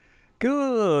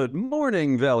Good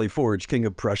morning, Valley Forge, King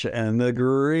of Prussia, and the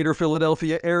greater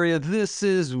Philadelphia area. This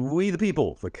is We the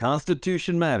People, the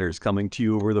Constitution Matters, coming to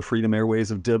you over the Freedom Airways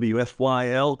of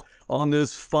WFYL on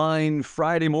this fine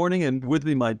Friday morning. And with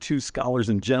me, my two scholars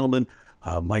and gentlemen,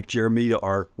 Mike Jeremia,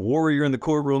 our warrior in the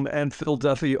courtroom, and Phil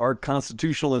Duffy, our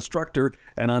constitutional instructor.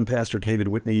 And I'm Pastor David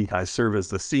Whitney. I serve as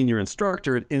the senior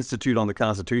instructor at Institute on the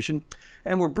Constitution.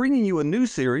 And we're bringing you a new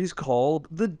series called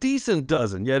The Decent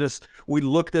Dozen. Yet as we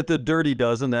looked at the Dirty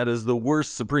Dozen, that is the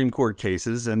worst Supreme Court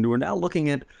cases, and we're now looking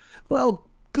at, well,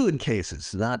 good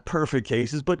cases, not perfect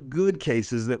cases, but good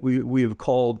cases that we have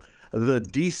called The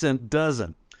Decent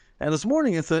Dozen. And this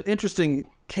morning, it's an interesting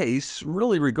case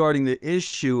really regarding the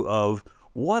issue of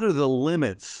what are the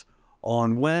limits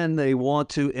on when they want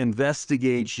to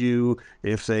investigate you.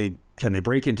 If they Can they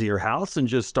break into your house and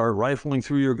just start rifling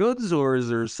through your goods, or is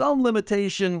there some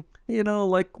limitation,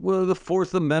 like the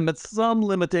Fourth Amendment, some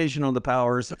limitation on the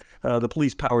powers, the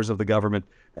police powers of the government?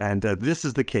 And this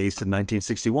is the case in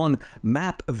 1961,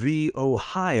 Mapp v.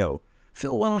 Ohio.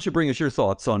 Phil, why don't you bring us your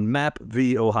thoughts on Mapp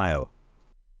v. Ohio?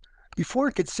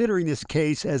 Before considering this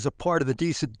case as a part of the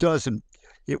Decent Dozen,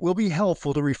 it will be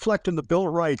helpful to reflect on the Bill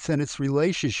of Rights and its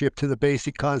relationship to the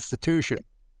basic Constitution.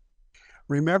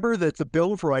 Remember that the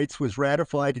Bill of Rights was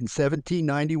ratified in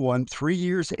 1791, 3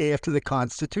 years after the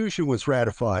Constitution was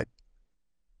ratified.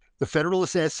 The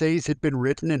Federalist Essays had been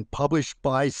written and published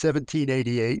by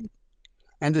 1788,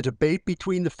 and the debate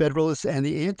between the Federalists and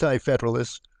the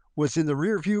Anti-Federalists was in the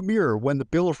rearview mirror when the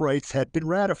Bill of Rights had been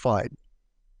ratified.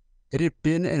 It had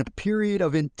been a period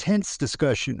of intense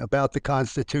discussion about the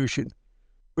Constitution,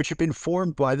 which had been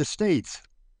formed by the states.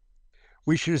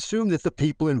 We should assume that the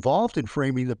people involved in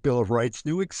framing the Bill of Rights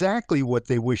knew exactly what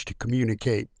they wished to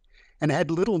communicate and had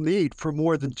little need for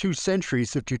more than 2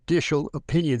 centuries of judicial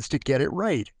opinions to get it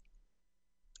right.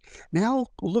 Now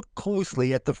look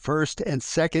closely at the First and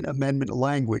Second Amendment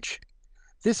language.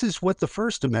 This is what the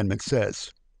First Amendment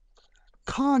says.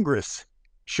 Congress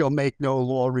shall make no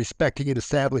law respecting an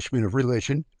establishment of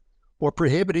religion, or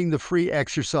prohibiting the free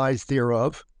exercise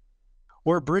thereof,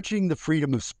 or abridging the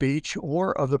freedom of speech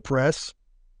or of the press,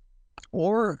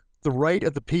 or the right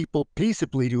of the people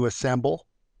peaceably to assemble,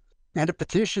 and to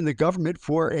petition the government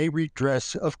for a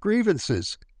redress of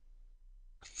grievances.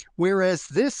 Whereas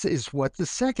this is what the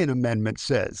Second Amendment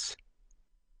says.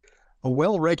 A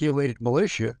well-regulated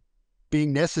militia,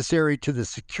 being necessary to the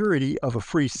security of a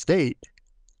free state,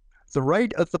 the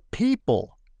right of the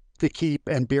people to keep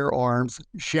and bear arms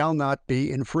shall not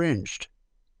be infringed.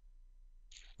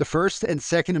 The First and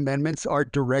Second Amendments are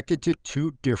directed to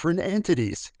 2 different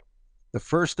entities, the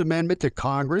First Amendment to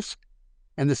Congress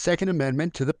and the Second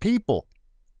Amendment to the people.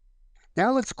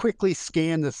 Now let's quickly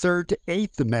scan the Third to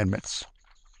Eighth Amendments.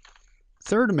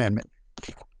 Third Amendment,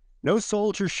 no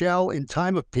soldier shall in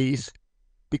time of peace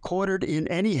be quartered in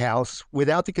any house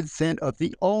without the consent of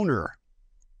the owner.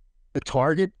 The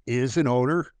target is an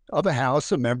owner of a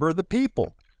house, a member of the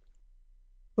people.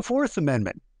 The Fourth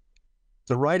Amendment,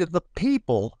 the right of the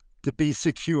people to be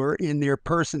secure in their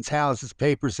persons, houses,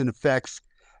 papers, and effects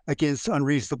against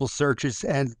unreasonable searches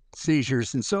and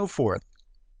seizures and so forth.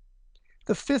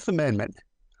 The Fifth Amendment,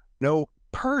 no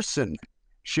person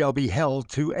shall be held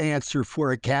to answer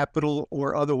for a capital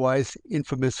or otherwise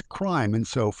infamous crime and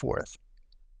so forth.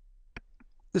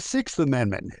 The Sixth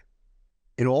Amendment,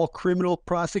 in all criminal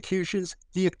prosecutions,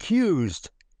 the accused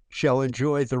shall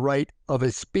enjoy the right of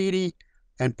a speedy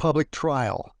and public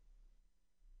trial.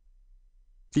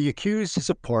 The accused is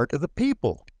a part of the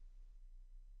people.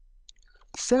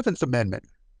 Seventh Amendment,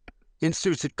 in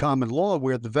suits at common law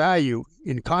where the value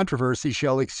in controversy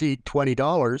shall exceed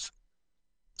 $20,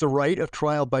 the right of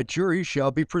trial by jury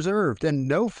shall be preserved, and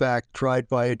no fact tried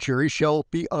by a jury shall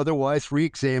be otherwise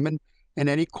re-examined in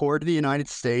any court of the United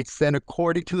States than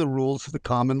according to the rules of the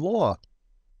common law.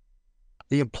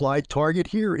 The implied target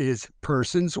here is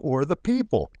persons or the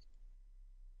people.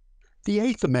 The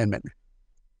Eighth Amendment,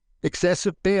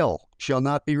 excessive bail shall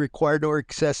not be required, nor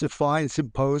excessive fines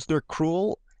imposed, nor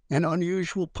cruel and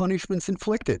unusual punishments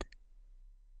inflicted.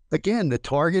 Again, the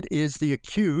target is the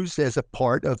accused as a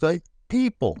part of the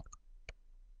people.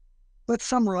 Let's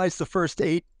summarize the first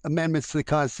 8 amendments to the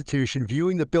Constitution,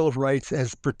 viewing the Bill of Rights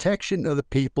as protection of the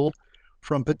people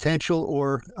from potential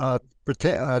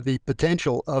the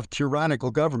potential of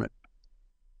tyrannical government.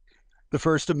 The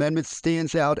First Amendment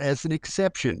stands out as an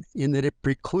exception in that it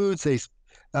precludes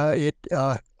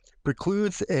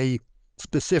a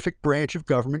specific branch of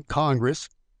government, Congress,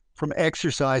 from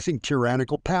exercising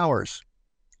tyrannical powers.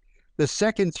 The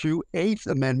Second through Eighth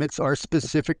Amendments are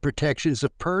specific protections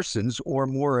of persons, or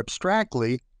more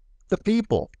abstractly, the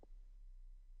people.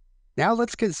 Now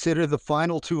let's consider the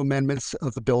final two amendments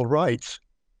of the Bill of Rights.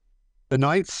 The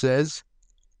ninth says,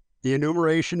 the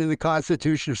enumeration in the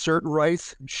Constitution of certain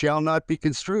rights shall not be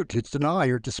construed to deny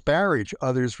or disparage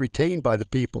others retained by the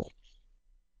people.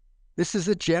 This is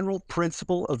a general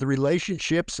principle of the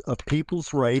relationships of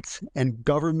people's rights and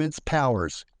government's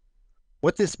powers.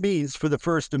 What this means for the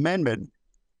First Amendment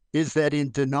is that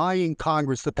in denying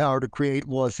Congress the power to create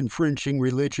laws infringing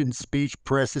religion, speech,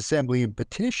 press, assembly, and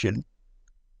petition,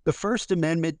 the First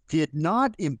Amendment did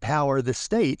not empower the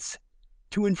states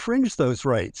to infringe those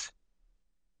rights.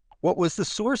 What was the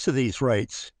source of these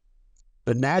rights?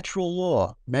 The natural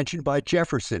law mentioned by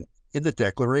Jefferson in the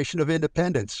Declaration of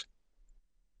Independence.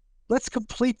 Let's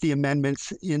complete the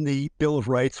amendments in the Bill of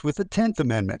Rights with the 10th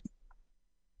Amendment.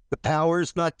 The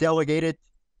powers not delegated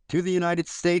to the United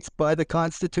States by the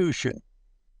Constitution,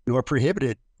 nor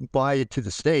prohibited by it to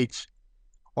the states,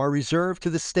 are reserved to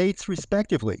the states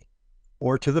respectively,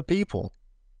 or to the people.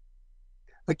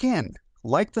 Again,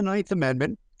 like the Ninth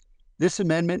Amendment, this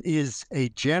amendment is a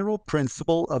general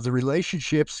principle of the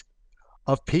relationships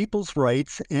of people's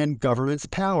rights and government's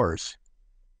powers.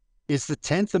 Is the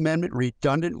 10th Amendment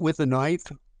redundant with the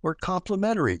Ninth or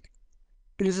complementary?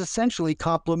 It is essentially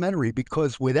complementary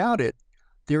because without it,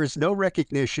 there is no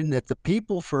recognition that the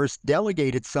people first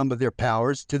delegated some of their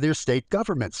powers to their state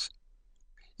governments.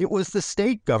 It was the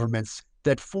state governments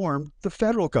that formed the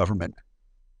federal government.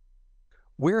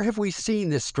 Where have we seen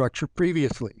this structure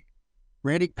previously?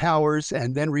 Granting powers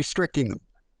and then restricting them.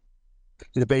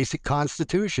 In the basic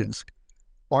constitutions,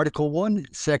 Article 1,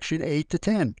 Section 8 to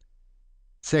 10.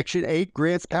 Section 8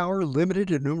 grants power, limited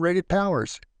enumerated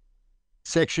powers.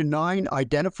 Section 9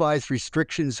 identifies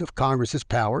restrictions of Congress's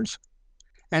powers,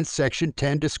 and Section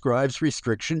 10 describes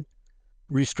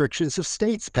restrictions of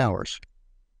states' powers.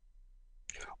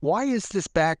 Why is this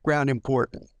background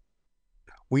important?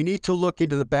 We need to look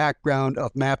into the background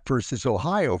of Mapp versus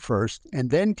Ohio first, and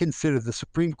then consider the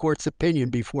Supreme Court's opinion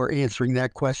before answering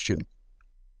that question.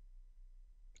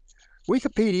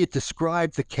 Wikipedia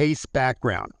described the case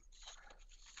background.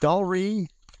 Dolly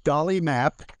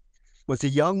Mapp was a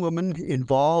young woman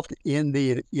involved in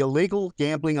the illegal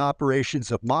gambling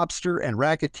operations of mobster and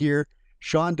racketeer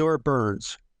Shondor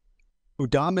Burns, who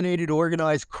dominated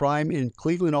organized crime in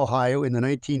Cleveland, Ohio in the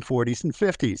 1940s and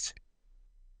 50s.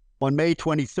 On May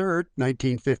 23,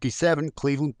 1957,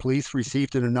 Cleveland police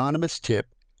received an anonymous tip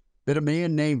that a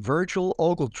man named Virgil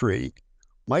Ogletree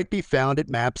might be found at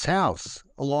Mapp's house,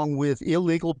 along with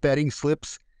illegal betting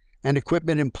slips and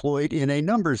equipment employed in a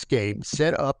numbers game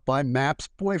set up by Mapp's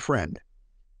boyfriend.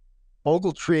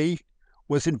 Ogletree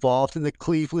was involved in the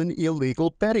Cleveland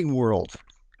illegal betting world,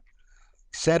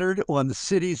 centered on the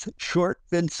city's Short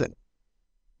Vincent.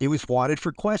 He was wanted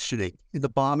for questioning in the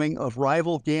bombing of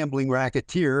rival gambling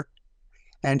racketeer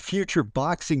and future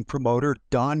boxing promoter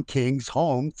Don King's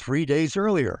home 3 days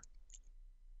earlier.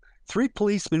 3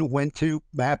 policemen went to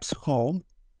Mapp's home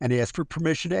and asked for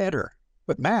permission to enter,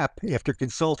 but Mapp, after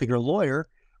consulting her lawyer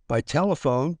by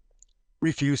telephone,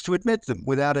 refused to admit them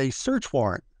without a search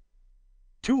warrant.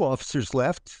 2 officers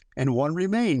left and 1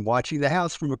 remained watching the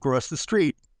house from across the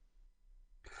street.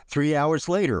 3 hours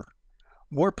later,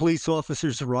 more police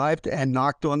officers arrived and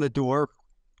knocked on the door.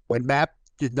 When Mapp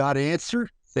did not answer,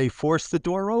 they forced the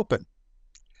door open.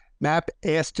 Mapp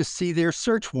asked to see their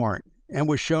search warrant and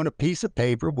was shown a piece of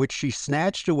paper which she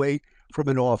snatched away from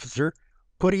an officer,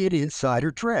 putting it inside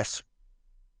her dress.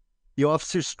 The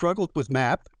officers struggled with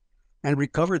Mapp and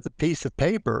recovered the piece of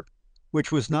paper,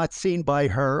 which was not seen by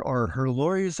her or her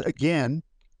lawyers again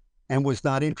and was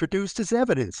not introduced as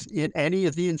evidence in any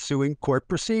of the ensuing court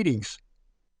proceedings.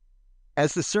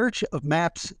 As the search of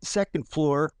Mapp's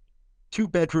second-floor,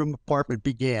 2-bedroom apartment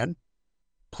began,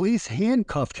 police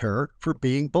handcuffed her for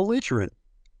being belligerent.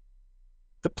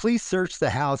 The police searched the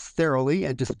house thoroughly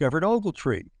and discovered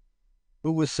Ogletree,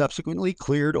 who was subsequently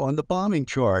cleared on the bombing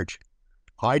charge,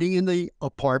 hiding in the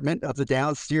apartment of the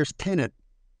downstairs tenant.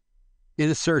 In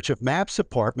a search of Mapp's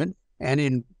apartment and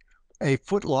in a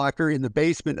footlocker in the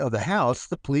basement of the house,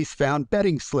 the police found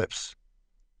betting slips.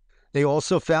 They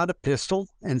also found a pistol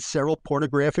and several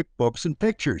pornographic books and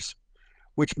pictures,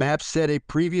 which Mapp said a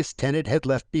previous tenant had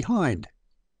left behind.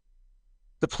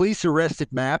 The police arrested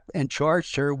Mapp and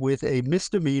charged her with a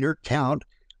misdemeanor count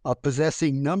of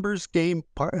possessing numbers game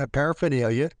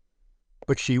paraphernalia,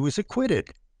 but she was acquitted.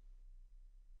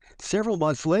 Several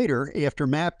months later, after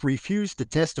Mapp refused to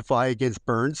testify against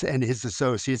Burns and his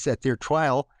associates at their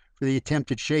trial for the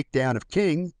attempted shakedown of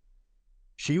King,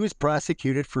 she was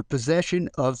prosecuted for possession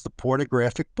of the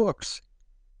pornographic books.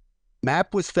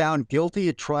 Mapp was found guilty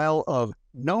at trial of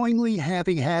knowingly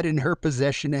having had in her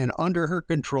possession and under her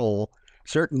control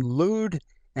certain lewd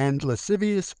and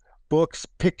lascivious books,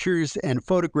 pictures, and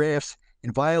photographs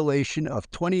in violation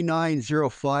of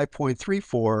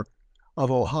 2905.34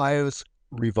 of Ohio's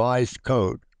Revised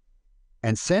Code,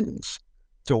 and sentenced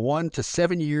to 1 to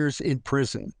 7 years in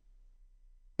prison.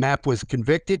 Mapp was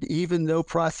convicted even though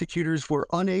prosecutors were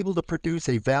unable to produce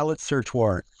a valid search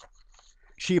warrant.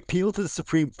 She appealed to the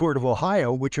Supreme Court of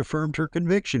Ohio, which affirmed her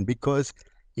conviction because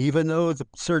even though the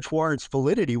search warrant's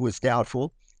validity was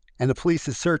doubtful and the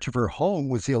police's search of her home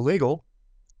was illegal,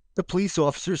 the police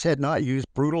officers had not used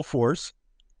brutal force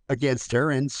against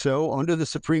her, and so under the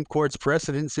Supreme Court's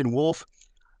precedents in Wolf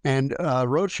and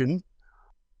Rochen,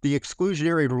 the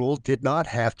exclusionary rule did not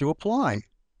have to apply.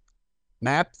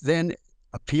 Mapp then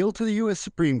appealed to the U.S.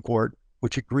 Supreme Court,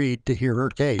 which agreed to hear her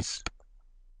case.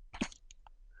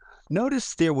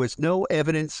 Notice there was no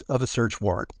evidence of a search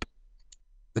warrant.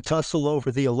 The tussle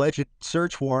over the alleged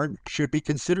search warrant should be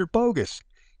considered bogus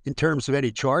in terms of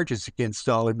any charges against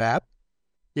Dolly Mapp.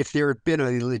 If there had been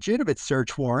a legitimate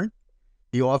search warrant,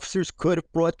 the officers could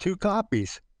have brought 2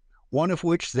 copies, one of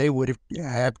which they would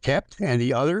have kept, and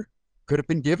the other could have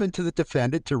been given to the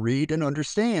defendant to read and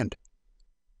understand.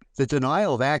 The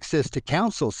denial of access to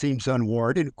counsel seems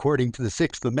unwarranted according to the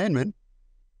Sixth Amendment,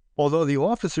 although the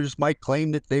officers might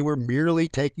claim that they were merely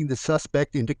taking the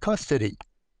suspect into custody,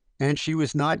 and she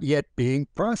was not yet being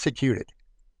prosecuted.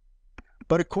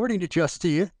 But according to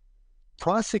Justia,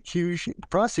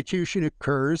 prosecution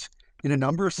occurs in a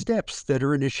number of steps that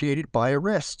are initiated by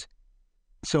arrest.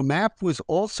 So Mapp was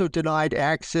also denied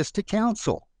access to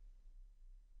counsel.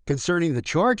 Concerning the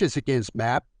charges against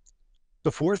Mapp,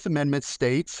 the Fourth Amendment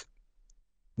states,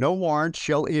 "No warrant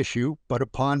shall issue but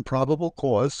upon probable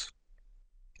cause,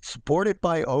 supported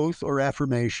by oath or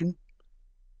affirmation,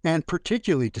 and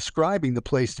particularly describing the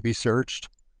place to be searched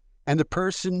and the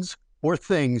persons or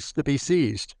things to be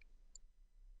seized."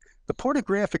 The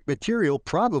pornographic material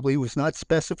probably was not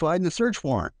specified in the search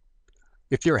warrant,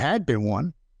 if there had been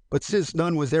one, but since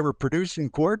none was ever produced in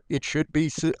court, it should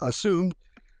be assumed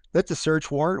that the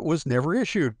search warrant was never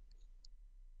issued.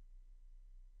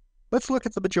 Let's look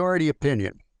at the majority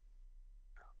opinion.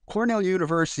 Cornell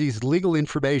University's Legal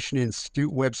Information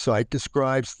Institute website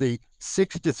describes the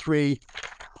 6-3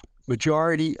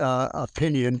 majority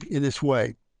opinion in this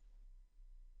way.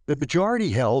 The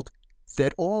majority held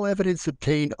that all evidence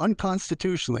obtained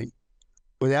unconstitutionally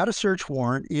without a search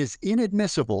warrant is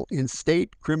inadmissible in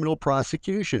state criminal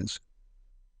prosecutions.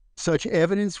 Such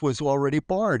evidence was already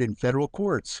barred in federal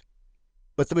courts,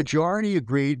 but the majority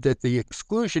agreed that the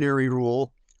exclusionary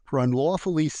rule for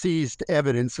unlawfully seized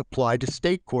evidence applied to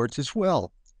state courts as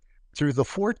well. Through the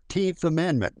 14th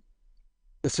Amendment,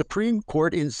 the Supreme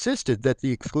Court insisted that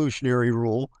the exclusionary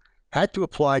rule had to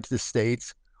apply to the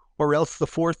states, or else the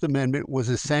Fourth Amendment was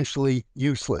essentially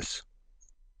useless.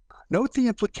 Note the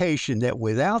implication that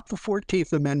without the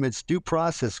 14th Amendment's due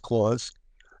process clause,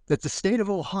 that the state of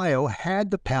Ohio had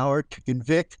the power to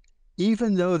convict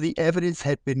even though the evidence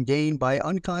had been gained by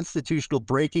unconstitutional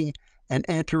breaking and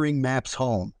entering Mapp's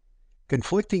home,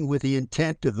 conflicting with the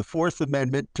intent of the Fourth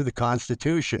Amendment to the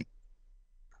Constitution.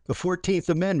 The 14th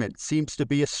Amendment seems to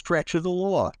be a stretch of the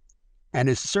law and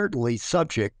is certainly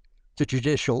subject to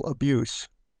judicial abuse.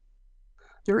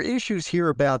 There are issues here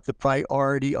about the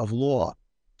priority of law.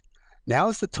 Now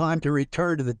is the time to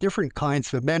return to the different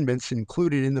kinds of amendments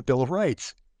included in the Bill of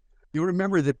Rights. You'll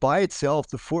remember that by itself,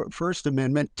 the First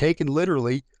Amendment, taken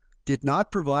literally, did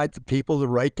not provide the people the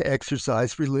right to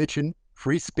exercise religion,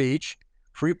 free speech,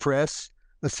 free press,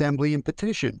 assembly, and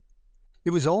petition.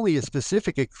 It was only a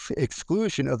specific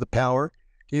exclusion of the power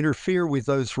to interfere with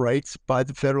those rights by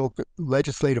the federal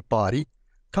legislative body,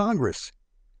 Congress.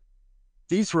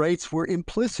 These rights were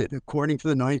implicit according to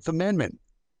the Ninth Amendment,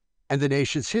 and the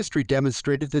nation's history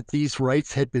demonstrated that these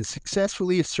rights had been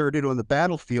successfully asserted on the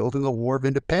battlefield in the War of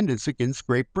Independence against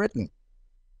Great Britain.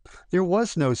 There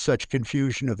was no such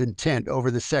confusion of intent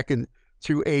over the Second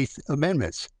through Eighth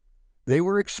Amendments. They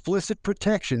were explicit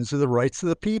protections of the rights of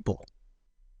the people.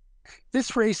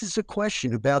 This raises a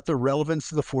question about the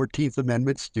relevance of the 14th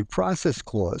Amendment's Due Process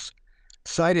Clause,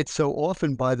 cited so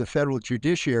often by the federal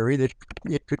judiciary that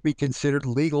it could be considered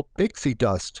legal pixie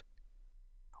dust.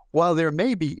 While there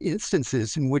may be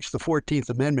instances in which the 14th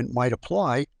Amendment might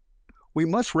apply, we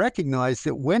must recognize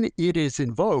that when it is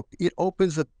invoked, it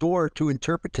opens a door to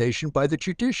interpretation by the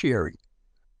judiciary.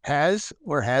 Has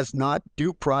or has not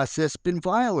due process been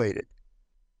violated?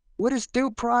 What is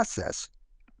due process?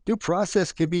 Due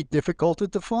process can be difficult to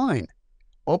define,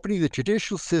 opening the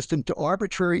judicial system to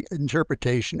arbitrary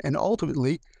interpretation and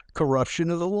ultimately corruption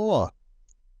of the law.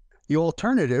 The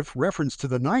alternative, reference to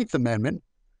the Ninth Amendment,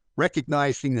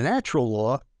 recognizing the natural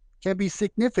law, can be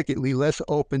significantly less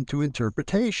open to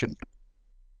interpretation.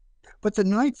 But the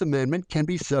Ninth Amendment can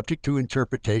be subject to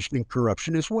interpretation and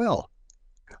corruption as well,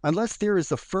 unless there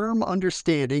is a firm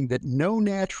understanding that no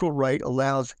natural right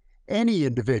allows any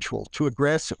individual to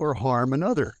aggress or harm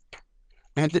another,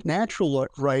 and that natural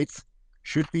rights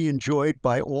should be enjoyed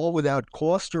by all without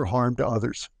cost or harm to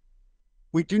others.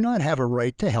 We do not have a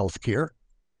right to health care,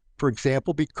 for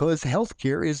example, because health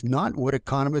care is not what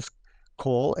economists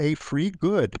call a free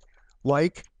good,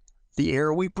 like the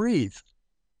air we breathe.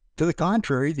 To the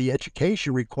contrary, the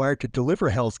education required to deliver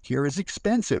health care is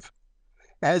expensive,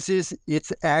 as is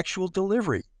its actual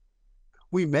delivery.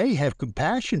 We may have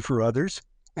compassion for others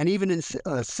and even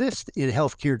assist in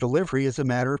healthcare delivery as a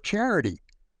matter of charity,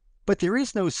 but there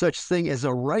is no such thing as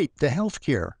a right to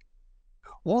healthcare.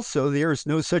 Also, there is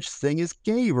no such thing as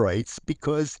gay rights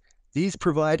because these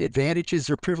provide advantages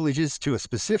or privileges to a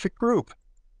specific group.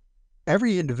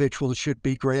 Every individual should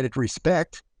be granted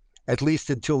respect, at least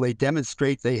until they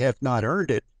demonstrate they have not earned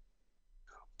it.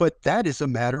 But that is a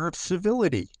matter of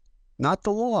civility, not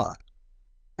the law.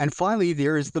 And finally,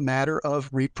 there is the matter of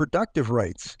reproductive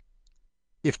rights.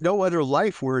 If no other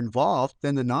life were involved,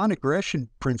 then the non-aggression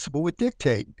principle would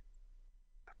dictate.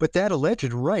 But that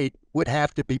alleged right would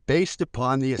have to be based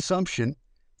upon the assumption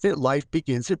that life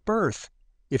begins at birth,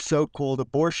 if so-called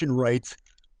abortion rights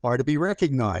are to be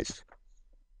recognized.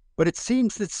 But it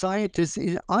seems that scientists,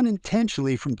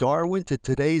 unintentionally from Darwin to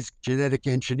today's genetic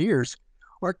engineers,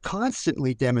 are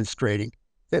constantly demonstrating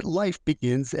that life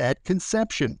begins at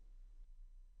conception.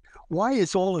 Why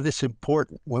is all of this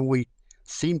important when we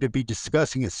seem to be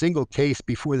discussing a single case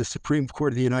before the Supreme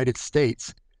Court of the United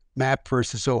States, Mapp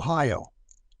versus Ohio?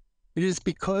 It is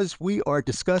because we are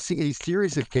discussing a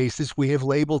series of cases we have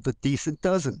labeled the Decent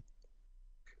Dozen.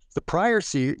 The prior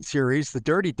series, the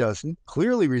Dirty Dozen,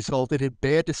 clearly resulted in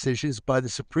bad decisions by the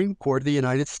Supreme Court of the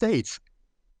United States.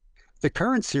 The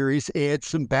current series adds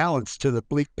some balance to the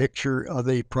bleak picture of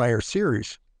the prior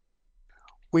series.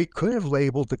 We could have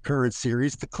labeled the current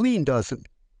series the Clean Dozen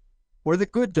or the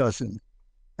Good Dozen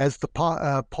as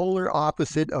the polar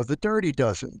opposite of the Dirty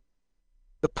Dozen.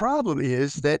 The problem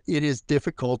is that it is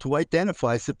difficult to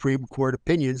identify Supreme Court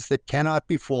opinions that cannot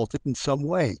be faulted in some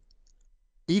way,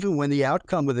 even when the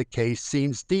outcome of the case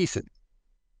seems decent.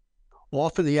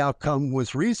 Often the outcome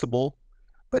was reasonable,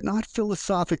 but not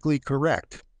philosophically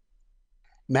correct.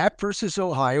 Mapp versus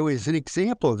Ohio is an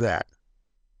example of that.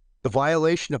 The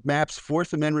violation of Mapp's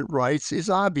Fourth Amendment rights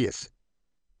is obvious,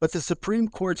 but the Supreme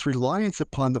Court's reliance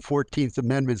upon the 14th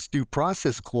Amendment's due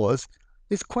process clause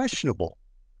is questionable.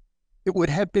 It would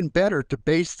have been better to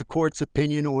base the court's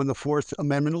opinion on the Fourth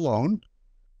Amendment alone,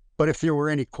 but if there were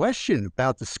any question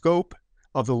about the scope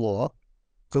of the law,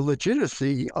 the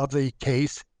legitimacy of the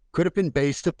case could have been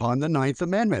based upon the Ninth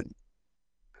Amendment.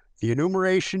 The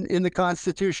enumeration in the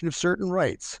Constitution of certain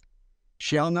rights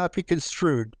shall not be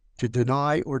construed to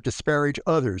deny or disparage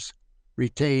others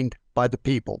retained by the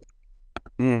people.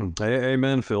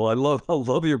 Amen, Phil. I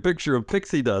love your picture of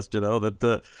pixie dust,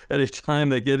 that any time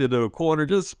they get into a corner,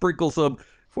 just sprinkle some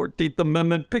 14th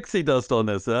Amendment pixie dust on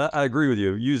this. I agree with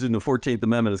you. Using the 14th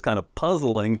Amendment is kind of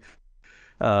puzzling,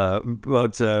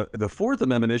 but the Fourth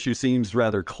Amendment issue seems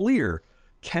rather clear.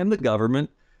 Can the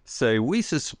government say, we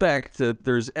suspect that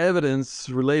there's evidence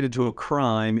related to a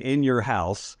crime in your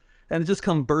house, and just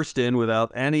come burst in without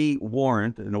any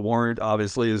warrant? And a warrant,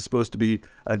 obviously, is supposed to be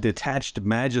a detached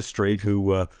magistrate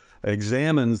who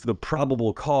examines the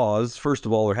probable cause. First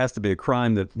of all, there has to be a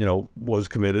crime that, was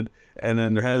committed, and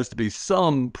then there has to be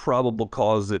some probable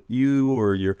cause that you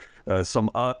or your some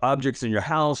objects in your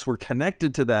house were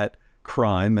connected to that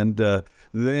crime, and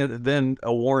then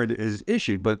a warrant is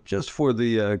issued. But just for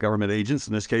the government agents,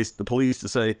 in this case the police, to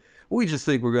say, we just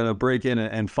think we're going to break in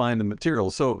and find the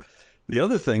material. So the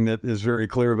other thing that is very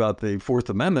clear about the Fourth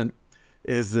Amendment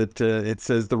is that it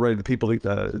says the right of the people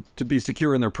to be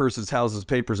secure in their persons, houses,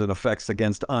 papers, and effects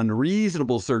against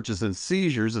unreasonable searches and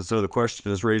seizures. And so the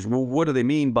question is raised, well, what do they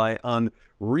mean by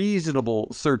unreasonable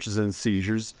searches and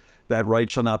seizures? That right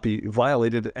shall not be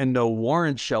violated, and no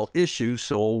warrant shall issue.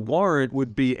 So a warrant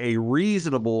would be a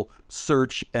reasonable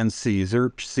search and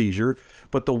seizure,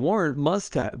 but the warrant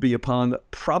must be upon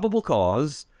probable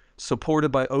cause, supported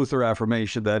by oath or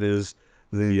affirmation. That is,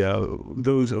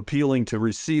 those appealing to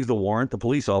receive the warrant, the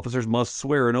police officers, must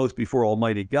swear an oath before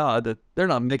Almighty God that they're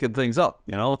not making things up.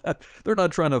 They're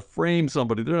not trying to frame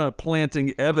somebody. They're not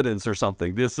planting evidence or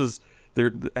something.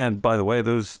 And by the way,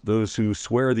 those who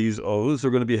swear these oaths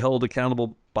are going to be held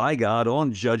accountable by God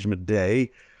on Judgment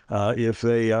Day if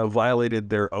they violated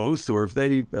their oaths, or if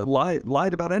they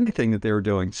lied about anything that they were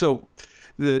doing. So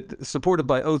supported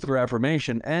by oath or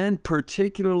affirmation, and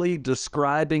particularly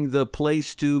describing the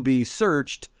place to be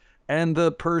searched and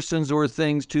the persons or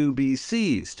things to be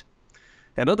seized.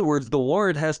 In other words, the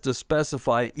warrant has to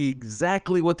specify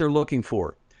exactly what they're looking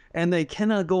for. And they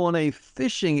cannot go on a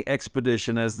fishing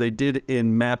expedition as they did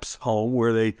in Mapp's home,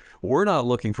 where they were not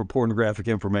looking for pornographic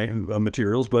information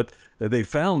materials, but they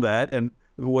found that, and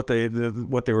what they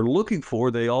were looking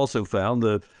for, they also found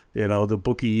the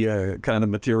bookie kind of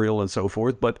material and so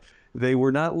forth. But they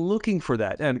were not looking for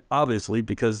that, and obviously,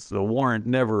 because the warrant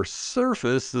never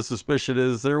surfaced, the suspicion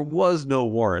is there was no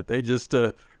warrant. They just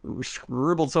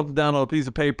scribbled something down on a piece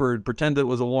of paper and pretended it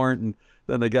was a warrant, and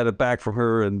then they got it back from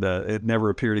her, and it never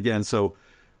appeared again. So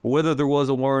whether there was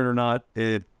a warrant or not,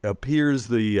 it appears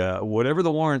whatever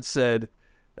the warrant said,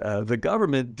 the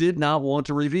government did not want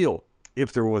to reveal.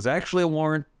 If there was actually a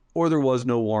warrant or there was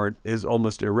no warrant is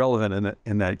almost irrelevant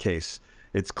in that case.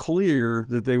 It's clear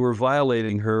that they were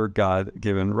violating her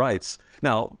God-given rights.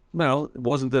 Now, it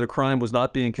wasn't that a crime was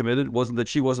not being committed. It wasn't that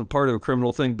she wasn't part of a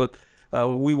criminal thing, but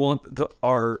we want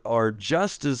our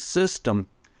justice system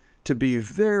to be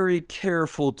very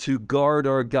careful to guard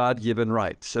our God-given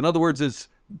rights. In other words, it's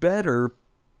better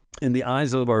in the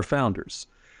eyes of our founders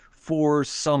for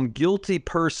some guilty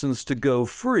persons to go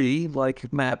free,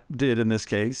 like Mapp did in this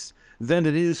case, than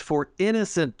it is for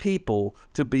innocent people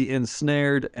to be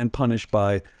ensnared and punished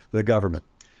by the government.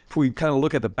 If we kind of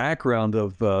look at the background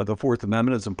of the Fourth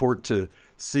Amendment, it's important to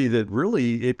see that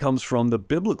really it comes from the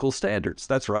biblical standards.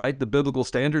 That's right. The biblical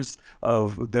standards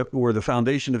were the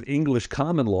foundation of English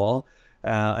common law,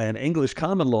 and English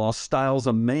common law styles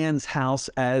a man's house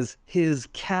as his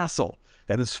castle.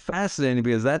 And it's fascinating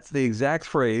because that's the exact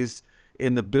phrase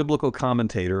in the biblical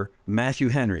commentator Matthew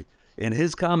Henry. In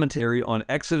his commentary on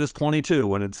Exodus 22,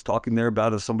 when it's talking there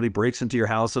about if somebody breaks into your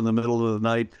house in the middle of the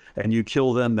night and you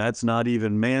kill them, that's not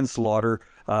even manslaughter.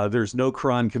 There's no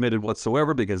crime committed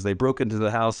whatsoever because they broke into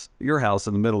your house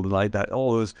in the middle of the night.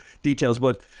 All those details.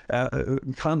 But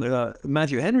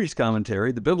Matthew Henry's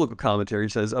commentary, the biblical commentary,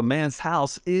 says a man's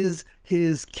house is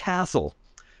his castle,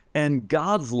 and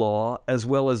God's law, as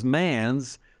well as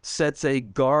man's, sets a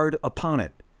guard upon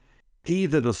it. He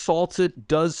that assaults it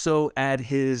does so at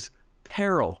his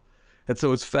peril. And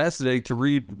so it's fascinating to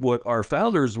read what our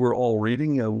founders were all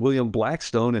reading. William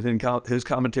Blackstone, in his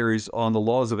commentaries on the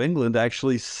laws of England,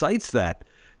 actually cites that.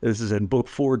 This is in Book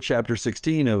 4, Chapter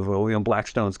 16 of William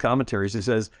Blackstone's commentaries. He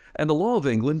says, "And the law of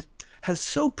England has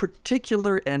so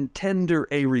particular and tender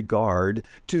a regard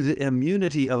to the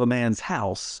immunity of a man's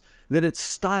house that it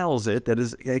styles it, that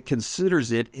is, it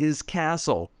considers it his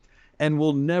castle, and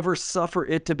will never suffer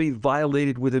it to be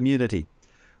violated with immunity.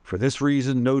 For this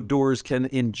reason, no doors can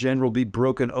in general be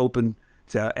broken open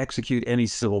to execute any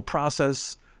civil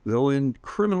process, though in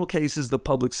criminal cases the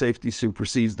public safety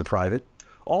supersedes the private.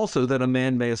 Also, that a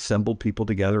man may assemble people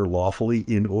together lawfully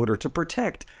in order to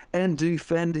protect and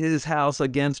defend his house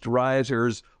against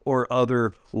rioters or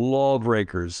other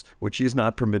lawbreakers, which he is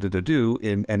not permitted to do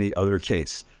in any other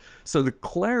case." So the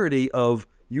clarity of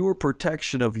your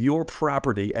protection of your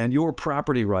property and your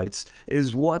property rights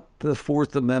is what the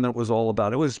Fourth Amendment was all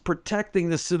about. It was protecting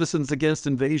the citizens against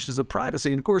invasions of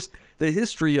privacy. And of course, the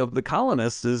history of the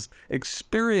colonists is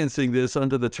experiencing this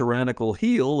under the tyrannical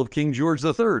heel of King George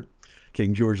III.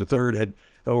 King George III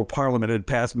Parliament had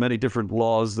passed many different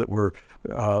laws that were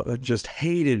just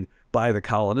hated by the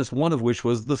colonists, one of which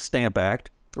was the Stamp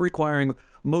Act, requiring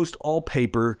most all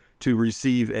paper to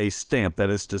receive a stamp, that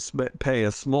is to pay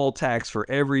a small tax for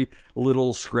every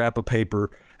little scrap of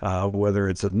paper, whether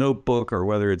it's a notebook or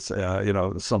whether it's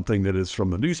something that is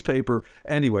from a newspaper.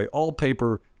 Anyway, all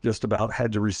paper just about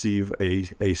had to receive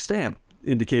a stamp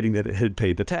indicating that it had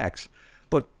paid the tax.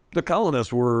 But the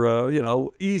colonists were,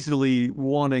 easily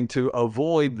wanting to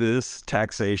avoid this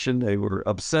taxation. They were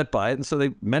upset by it, and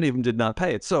so many of them did not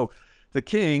pay it. So the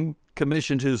king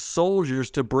commissioned his soldiers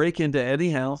to break into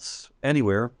any house,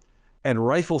 anywhere, and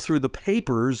rifle through the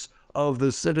papers of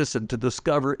the citizen to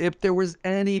discover if there was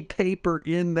any paper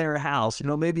in their house.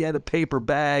 Maybe you had a paper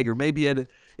bag, or maybe you had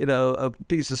a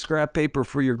piece of scrap paper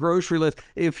for your grocery list.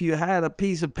 If you had a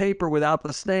piece of paper without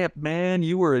the stamp, man,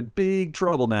 you were in big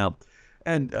trouble now.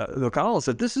 And the colonists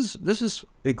said, this is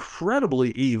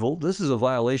incredibly evil. This is a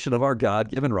violation of our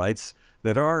God-given rights,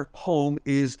 that our home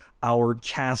is our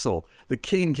castle. The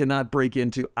king cannot break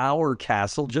into our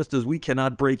castle, just as we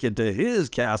cannot break into his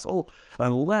castle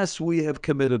unless we have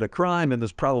committed a crime in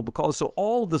this probable cause. So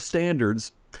all the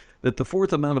standards that the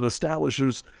Fourth Amendment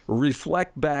establishes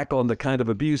reflect back on the kind of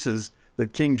abuses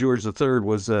that King George III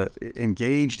was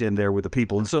engaged in there with the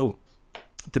people. And so,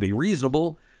 to be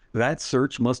reasonable, that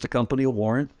search must accompany a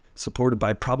warrant. supported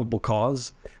by probable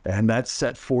cause, and that's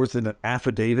set forth in an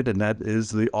affidavit, and that is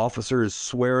the officer is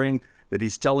swearing that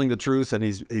he's telling the truth and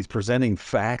he's presenting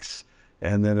facts.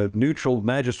 And then a neutral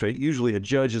magistrate, usually a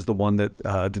judge, is the one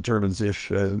that determines if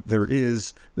there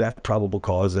is that probable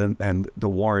cause and the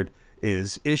warrant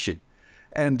is issued.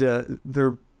 And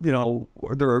there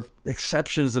are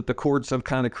exceptions that the courts have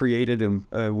kind of created, and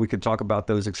we could talk about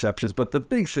those exceptions. But the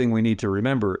big thing we need to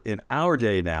remember in our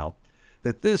day now,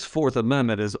 that this Fourth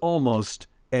Amendment is almost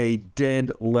a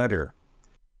dead letter,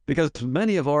 because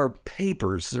many of our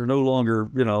papers are no longer,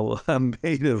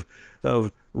 made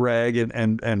of rag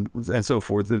and so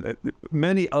forth.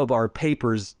 Many of our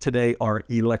papers today are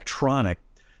electronic.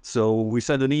 So we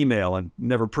send an email and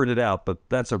never print it out, but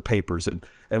that's our papers.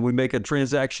 And we make a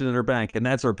transaction in our bank, and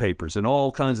that's our papers, and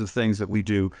all kinds of things that we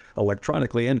do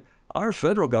electronically. And our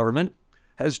federal government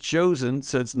has chosen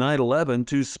since 9/11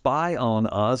 to spy on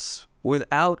us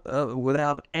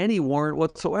without any warrant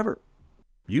whatsoever.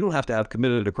 You don't have to have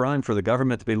committed a crime for the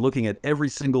government to be looking at every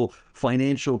single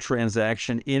financial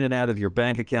transaction in and out of your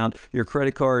bank account, your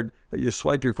credit card. You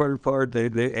swipe your credit card,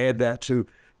 they add that to.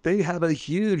 They have a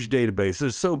huge database.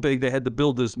 It's so big they had to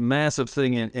build this massive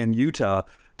thing in Utah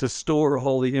to store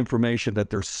all the information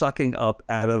that they're sucking up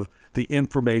out of the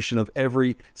information of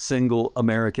every single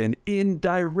American in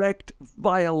direct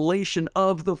violation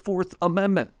of the Fourth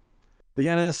Amendment. The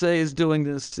NSA is doing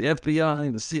this, the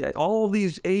FBI, the CIA, all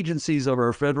these agencies of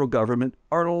our federal government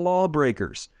are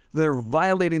lawbreakers. They're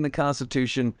violating the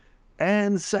Constitution,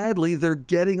 and sadly, they're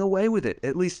getting away with it,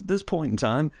 at least at this point in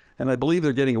time. And I believe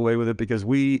they're getting away with it because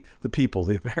we, the people,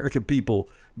 the American people,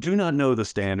 do not know the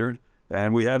standard,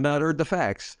 and we have not heard the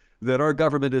facts that our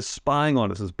government is spying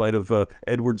on us, in spite of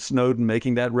Edward Snowden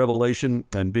making that revelation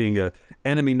and being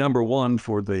enemy number one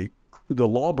for the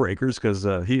lawbreakers, because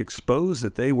he exposed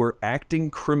that they were acting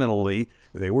criminally.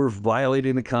 They were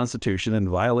violating the Constitution and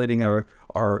violating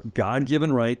our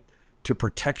God-given right to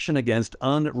protection against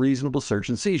unreasonable search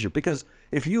and seizure. Because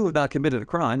if you have not committed a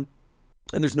crime,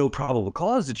 and there's no probable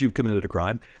cause that you've committed a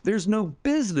crime, there's no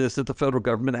business that the federal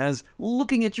government has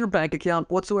looking at your bank account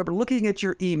whatsoever, looking at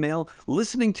your email,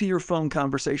 listening to your phone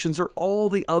conversations, or all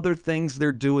the other things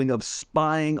they're doing of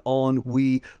spying on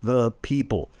we the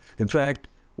people. In fact,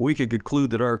 we could conclude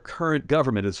that our current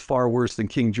government is far worse than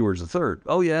King George III.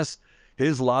 Oh, yes,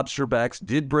 his lobsterbacks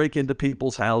did break into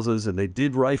people's houses and they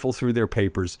did rifle through their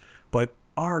papers, but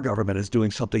our government is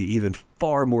doing something even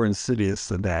far more insidious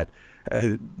than that.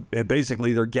 And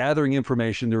basically, they're gathering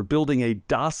information. They're building a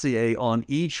dossier on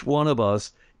each one of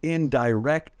us in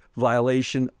direct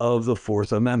violation of the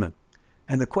Fourth Amendment.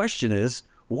 And the question is,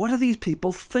 what are these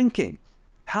people thinking?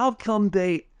 How come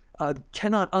they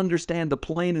cannot understand the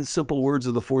plain and simple words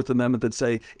of the Fourth Amendment that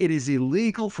say it is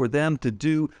illegal for them to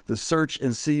do the search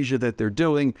and seizure that they're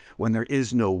doing when there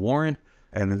is no warrant?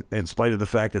 And in spite of the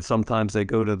fact that sometimes they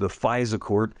go to the FISA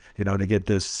court, to get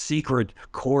this secret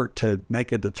court to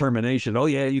make a determination. Oh,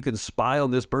 yeah, you can spy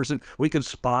on this person. We can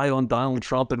spy on Donald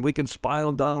Trump, and we can spy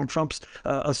on Donald Trump's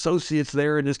associates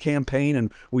there in his campaign.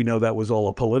 And we know that was all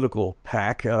a political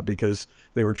hack because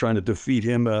they were trying to defeat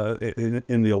him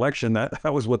in the election.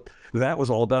 That was what that was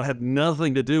all about. It had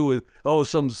nothing to do with,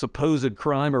 some supposed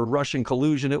crime or Russian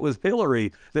collusion. It was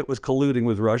Hillary that was colluding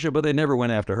with Russia, but they never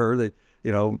went after her. They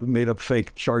made up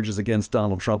fake charges against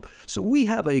Donald Trump. So we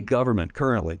have a government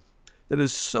currently that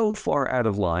is so far out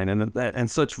of line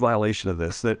and such violation of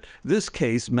this, that this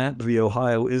case, Mapp v.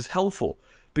 Ohio, is helpful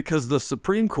because the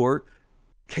Supreme Court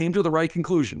came to the right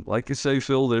conclusion. Like you say,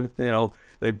 Phil,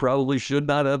 they probably should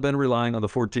not have been relying on the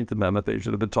 14th Amendment. They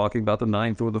should have been talking about the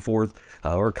 9th or the 4th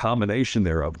or a combination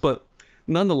thereof. But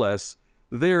nonetheless,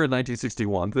 there in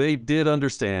 1961, they did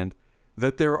understand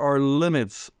that there are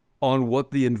limits on what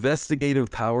the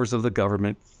investigative powers of the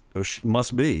government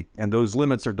must be. And those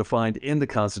limits are defined in the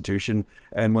Constitution.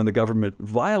 And when the government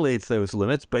violates those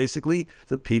limits, basically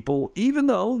the people, even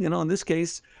though, in this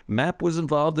case, Mapp was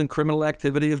involved in criminal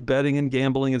activity of betting and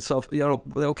gambling and stuff,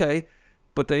 okay,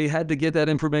 but they had to get that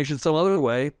information some other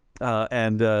way.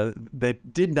 And they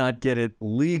did not get it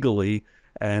legally.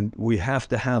 And we have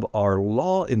to have our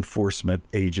law enforcement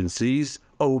agencies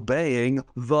obeying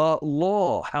the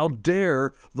law. How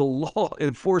dare the law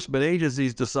enforcement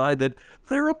agencies decide that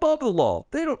they're above the law?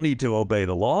 They don't need to obey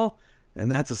the law. And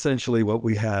that's essentially what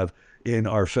we have in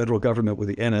our federal government with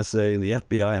the NSA and the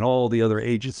FBI and all the other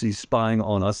agencies spying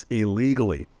on us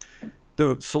illegally.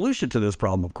 The solution to this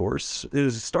problem, of course,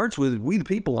 starts with we the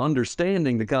people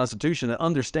understanding the Constitution and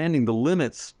understanding the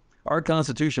limits our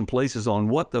Constitution places on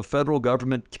what the federal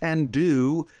government can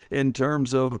do in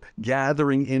terms of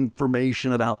gathering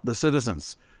information about the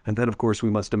citizens. And then, of course, we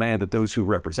must demand that those who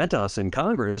represent us in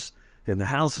Congress in the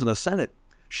House and the Senate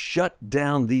shut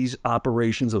down these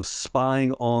operations of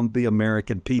spying on the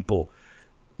American people.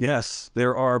 Yes,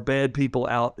 there are bad people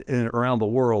out and around the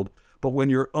world, but when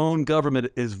your own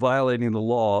government is violating the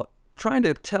law, trying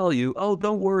to tell you, oh,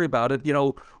 don't worry about it,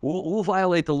 we'll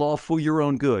violate the law for your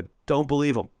own good. Don't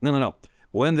believe them. No, no, no.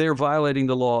 When they're violating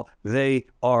the law, they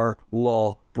are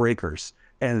law breakers.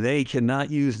 And they cannot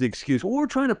use the excuse, well, we're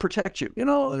trying to protect you.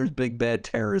 There's big bad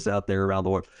terrorists out there around the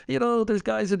world. There's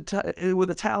guys with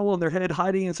a towel on their head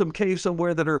hiding in some cave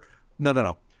somewhere that are, no, no,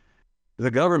 no. The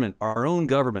government, our own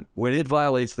government, when it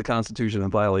violates the Constitution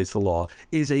and violates the law,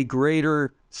 is a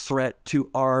greater threat to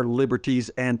our liberties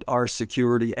and our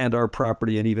security and our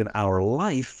property and even our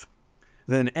life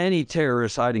than any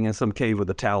terrorist hiding in some cave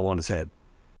with a towel on his head.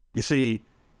 You see,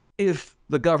 if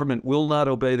the government will not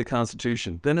obey the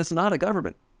Constitution, then it's not a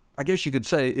government. I guess you could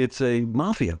say it's a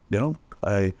mafia,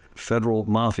 a federal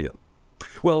mafia.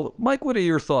 Well, Mike, what are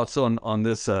your thoughts on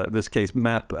this case,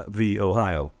 Mapp v.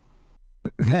 Ohio?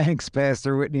 Thanks,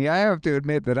 Pastor Whitney. I have to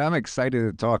admit that I'm excited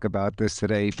to talk about this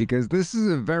today because this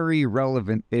is a very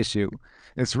relevant issue.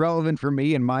 It's relevant for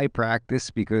me in my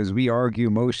practice because we argue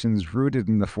motions rooted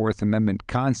in the Fourth Amendment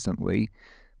constantly,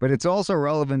 but it's also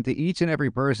relevant to each and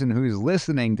every person who's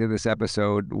listening to this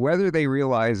episode, whether they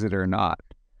realize it or not.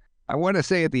 I want to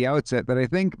say at the outset that I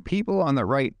think people on the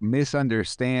right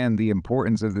misunderstand the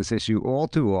importance of this issue all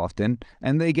too often,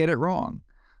 and they get it wrong.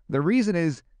 The reason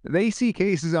is they see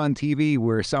cases on TV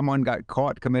where someone got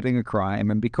caught committing a crime,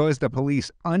 and because the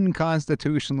police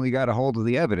unconstitutionally got a hold of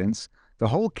the evidence, the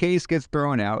whole case gets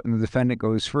thrown out and the defendant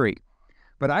goes free.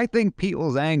 But I think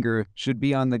people's anger should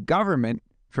be on the government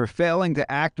for failing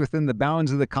to act within the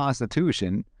bounds of the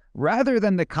Constitution rather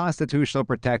than the constitutional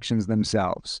protections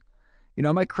themselves.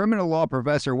 My criminal law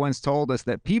professor once told us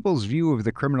that people's view of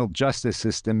the criminal justice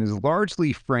system is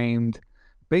largely framed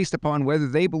based upon whether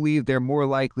they believe they're more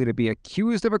likely to be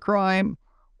accused of a crime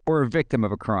or a victim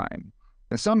of a crime.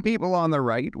 Now, some people on the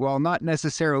right, while not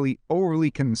necessarily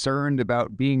overly concerned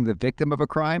about being the victim of a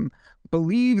crime,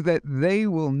 believe that they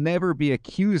will never be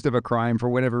accused of a crime for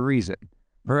whatever reason.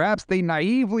 Perhaps they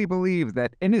naively believe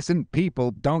that innocent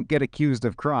people don't get accused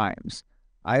of crimes.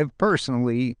 I have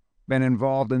personally been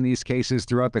involved in these cases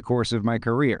throughout the course of my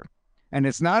career. And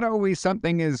it's not always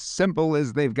something as simple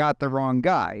as they've got the wrong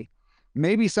guy.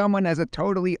 Maybe someone has a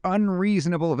totally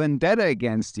unreasonable vendetta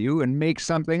against you and makes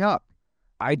something up.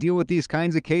 I deal with these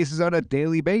kinds of cases on a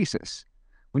daily basis.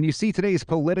 When you see today's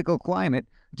political climate,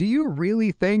 do you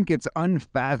really think it's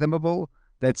unfathomable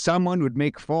that someone would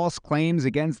make false claims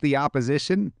against the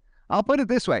opposition? I'll put it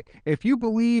this way. If you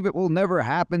believe it will never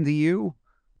happen to you,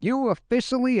 you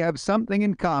officially have something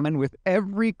in common with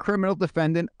every criminal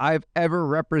defendant I've ever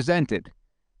represented.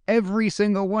 Every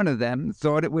single one of them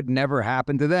thought it would never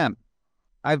happen to them.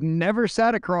 I've never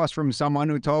sat across from someone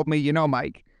who told me,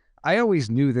 Mike, I always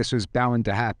knew this was bound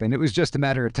to happen. It was just a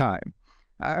matter of time.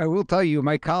 I will tell you,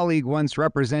 my colleague once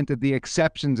represented the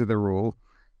exception to the rule.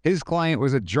 His client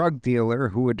was a drug dealer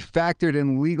who had factored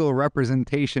in legal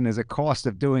representation as a cost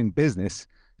of doing business,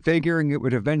 figuring it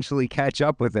would eventually catch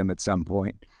up with him at some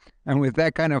point. And with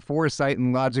that kind of foresight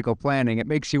and logical planning, it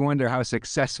makes you wonder how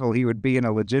successful he would be in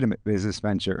a legitimate business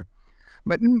venture.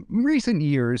 But in recent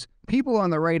years, people on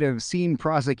the right have seen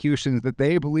prosecutions that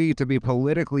they believe to be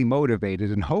politically motivated,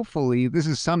 and hopefully this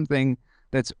is something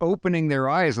that's opening their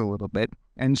eyes a little bit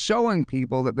and showing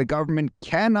people that the government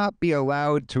cannot be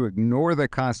allowed to ignore the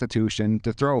Constitution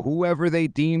to throw whoever they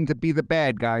deem to be the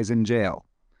bad guys in jail.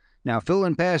 Now, Phil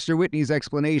and Pastor Whitney's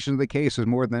explanation of the case was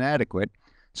more than adequate,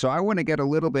 so I want to get a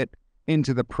little bit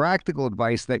into the practical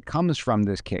advice that comes from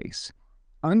this case.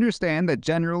 Understand that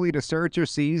generally to search or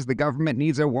seize, the government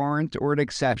needs a warrant or an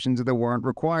exception to the warrant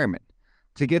requirement.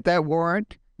 To get that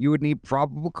warrant, you would need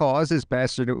probable cause, as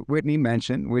Pastor Whitney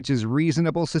mentioned, which is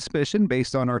reasonable suspicion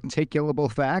based on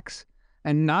articulable facts,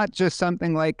 and not just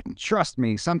something like, trust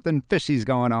me, something fishy's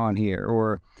going on here,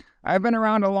 or I've been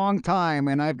around a long time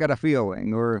and I've got a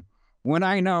feeling, or when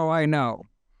I know, I know.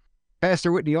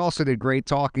 Pastor Whitney also did great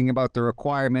talking about the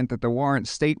requirement that the warrant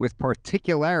state with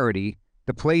particularity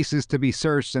the places to be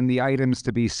searched and the items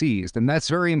to be seized, and that's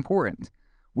very important.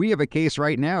 We have a case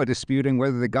right now disputing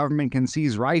whether the government can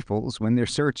seize rifles when they're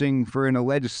searching for an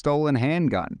alleged stolen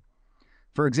handgun.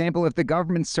 For example, if the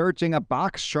government's searching a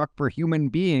box truck for human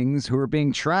beings who are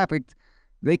being trafficked,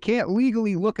 they can't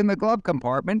legally look in the glove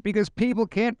compartment because people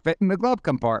can't fit in the glove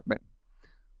compartment.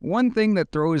 One thing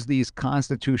that throws these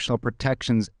constitutional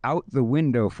protections out the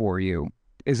window for you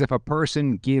is if a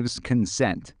person gives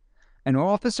consent. An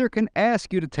officer can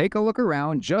ask you to take a look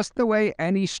around just the way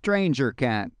any stranger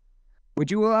can. Would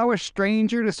you allow a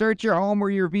stranger to search your home or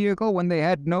your vehicle when they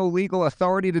had no legal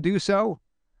authority to do so?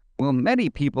 Well, many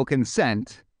people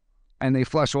consent, and they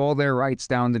flush all their rights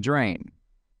down the drain.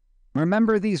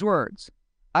 Remember these words.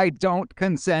 I don't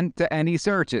consent to any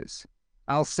searches.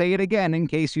 I'll say it again in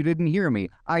case you didn't hear me.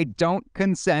 I don't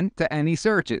consent to any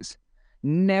searches.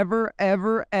 Never,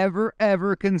 ever, ever,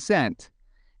 ever consent.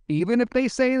 Even if they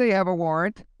say they have a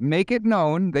warrant, make it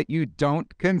known that you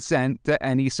don't consent to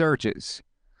any searches.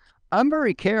 I'm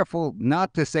very careful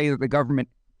not to say that the government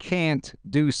can't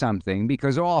do something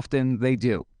because often they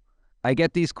do. I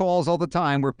get these calls all the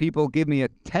time where people give me a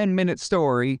 10-minute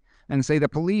story and say the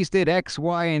police did X,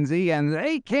 Y, and Z and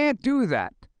they can't do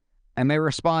that. And my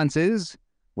response is,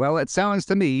 well, it sounds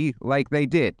to me like they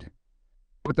did.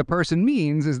 What the person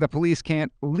means is the police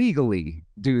can't legally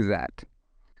do that.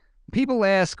 People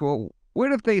ask, well,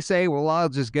 what if they say, well, I'll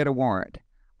just get a warrant?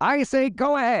 I say,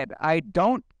 go ahead. I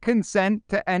don't consent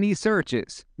to any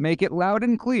searches. Make it loud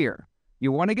and clear.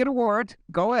 You want to get a warrant?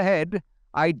 Go ahead.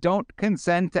 I don't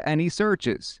consent to any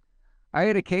searches. I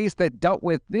had a case that dealt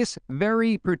with this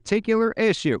very particular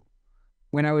issue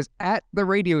when I was at the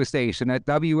radio station at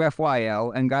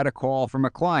WFYL and got a call from a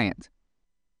client.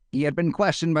 He had been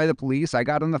questioned by the police. I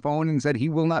got on the phone and said he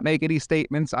will not make any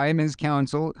statements. I am his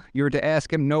counsel. You're to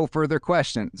ask him no further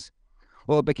questions.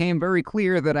 Well, it became very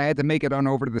clear that I had to make it on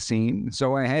over to the scene,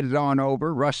 so I headed on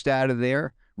over, rushed out of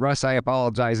there. Russ, I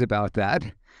apologize about that.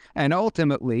 And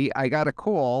ultimately, I got a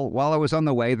call while I was on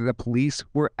the way that the police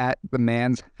were at the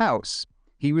man's house.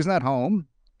 He was not home.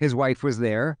 His wife was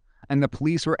there, and the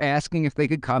police were asking if they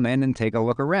could come in and take a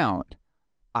look around.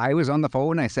 I was on the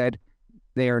phone. I said,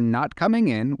 they are not coming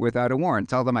in without a warrant.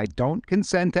 Tell them I don't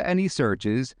consent to any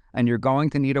searches, and you're going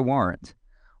to need a warrant.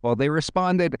 Well, they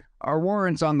responded, our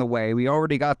warrant's on the way. We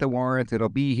already got the warrant. It'll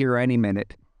be here any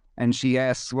minute. And she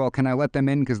asks, well, can I let them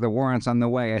in because the warrant's on the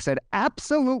way? I said,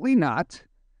 absolutely not.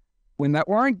 When that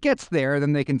warrant gets there,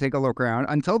 then they can take a look around.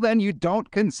 Until then, you don't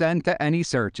consent to any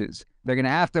searches. They're going to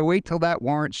have to wait till that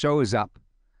warrant shows up.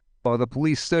 Well, the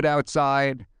police stood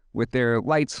outside with their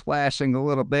lights flashing a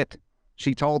little bit.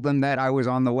 She told them that I was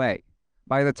on the way.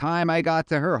 By the time I got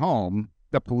to her home,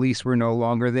 the police were no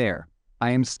longer there. I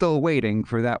am still waiting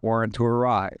for that warrant to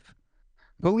arrive.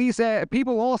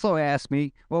 People also ask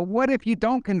me, well, what if you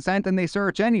don't consent and they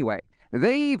search anyway?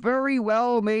 They very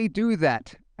well may do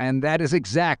that. And that is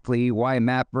exactly why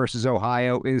Mapp versus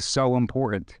Ohio is so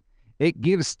important. It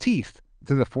gives teeth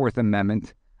to the Fourth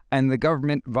Amendment and the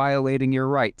government violating your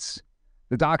rights.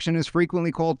 The doctrine is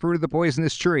frequently called fruit of the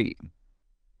poisonous tree.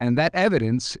 And that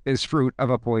evidence is fruit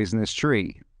of a poisonous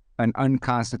tree, an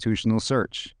unconstitutional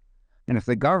search. And if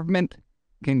the government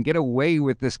can get away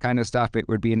with this kind of stuff, it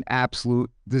would be an absolute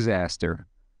disaster.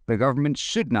 The government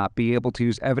should not be able to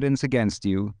use evidence against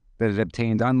you that it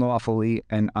obtained unlawfully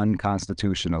and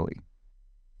unconstitutionally.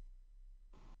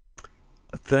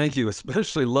 Thank you.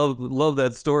 Especially love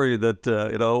that story that,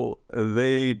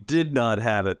 they did not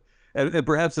have it. And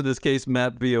perhaps in this case,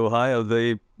 Mapp v. Ohio,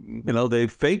 they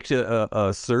faked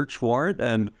a search warrant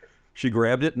and she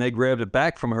grabbed it and they grabbed it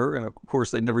back from her. And of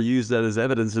course, they never used that as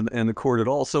evidence in the court at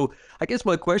all. So I guess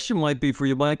my question might be for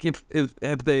you, Mike, if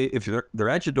they're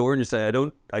at your door and you say,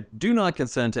 I do not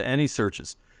consent to any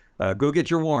searches, go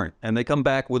get your warrant, and they come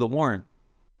back with a warrant.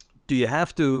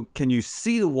 Can you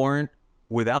see the warrant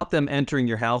without them entering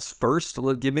your house first?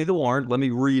 Give me the warrant. Let me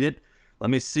read it. Let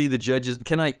me see the judges.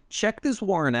 Can I check this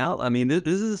warrant out? I mean, is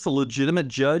this a legitimate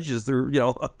judge? Is there,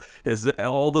 is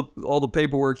all the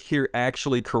paperwork here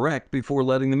actually correct before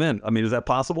letting them in? I mean, is that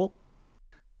possible?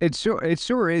 It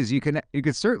sure is. You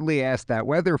could certainly ask that.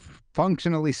 Whether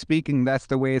functionally speaking that's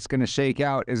the way it's going to shake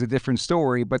out is a different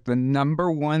story. But the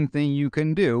number one thing you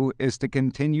can do is to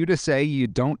continue to say you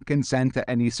don't consent to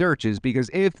any searches, because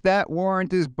if that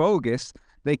warrant is bogus,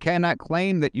 they cannot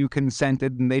claim that you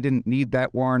consented and they didn't need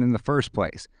that warrant in the first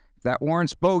place. If that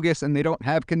warrant's bogus and they don't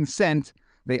have consent,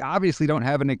 they obviously don't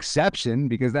have an exception,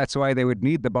 because that's why they would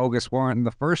need the bogus warrant in the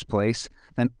first place.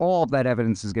 Then all of that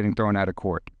evidence is getting thrown out of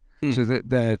court. So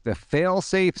the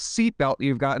fail-safe seatbelt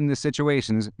you've got in this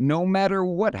situation is, no matter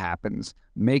what happens,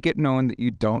 make it known that you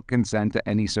don't consent to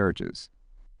any searches.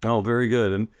 Oh, very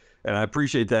good. And I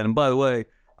appreciate that. And by the way,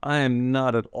 I am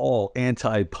not at all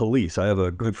anti-police. I have a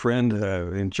good friend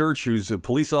in church who's a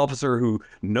police officer who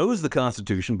knows the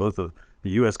Constitution, both the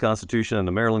U.S. Constitution and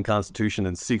the Maryland Constitution,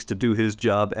 and seeks to do his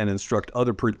job and instruct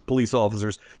other police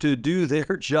officers to do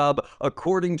their job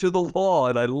according to the law.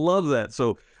 And I love that.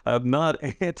 So I'm not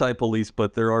anti-police,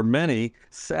 but there are many,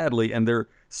 sadly, and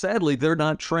they're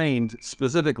not trained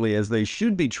specifically as they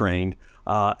should be trained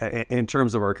in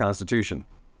terms of our Constitution.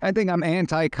 I think I'm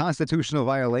anti-constitutional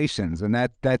violations, and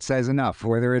that says enough.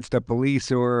 Whether it's the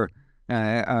police or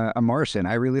a Martian,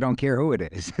 I really don't care who it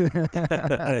is.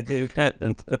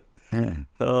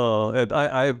 Oh, and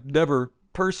I've never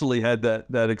personally had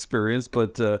that experience,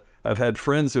 but I've had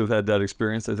friends who have had that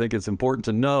experience. I think it's important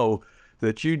to know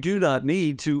that you do not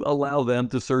need to allow them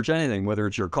to search anything, whether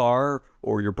it's your car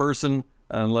or your person,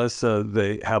 unless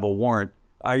they have a warrant.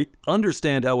 I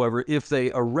understand, however, if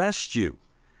they arrest you,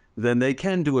 then they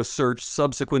can do a search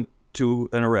subsequent to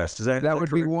an arrest. Is that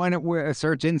would be a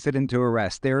search incident to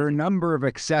arrest. There are a number of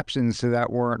exceptions to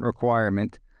that warrant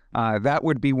requirement. That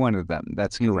would be one of them.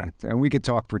 That's correct. And we could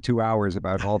talk for 2 hours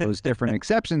about all those different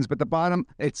exceptions, but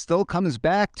it still comes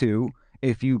back to,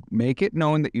 if you make it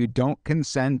known that you don't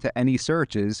consent to any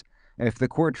searches, if the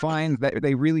court finds that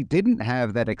they really didn't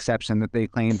have that exception that they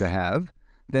claim to have,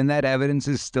 then that evidence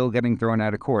is still getting thrown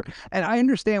out of court. And I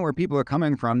understand where people are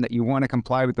coming from, that you want to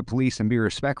comply with the police and be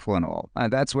respectful and all.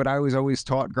 That's what I was always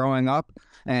taught growing up.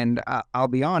 And I'll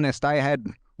be honest, I had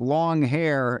long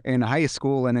hair in high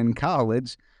school and in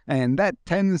college, and that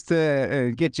tends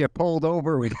to get you pulled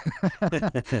over with,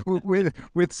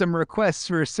 with some requests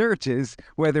for searches,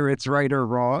 whether it's right or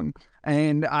wrong.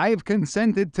 And I've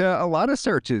consented to a lot of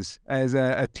searches as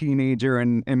a teenager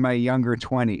in my younger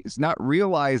 20s, not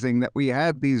realizing that we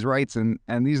had these rights, and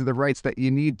these are the rights that you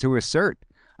need to assert.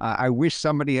 I wish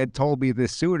somebody had told me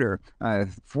this sooner.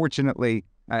 Fortunately,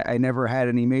 I never had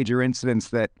any major incidents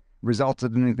that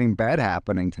resulted in anything bad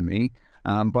happening to me.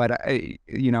 But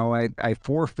I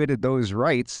forfeited those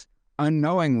rights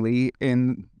unknowingly,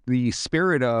 in the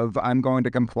spirit of I'm going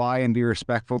to comply and be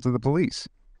respectful to the police.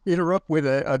 Interrupt with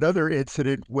another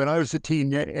incident. When I was a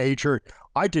teenager,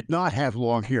 I did not have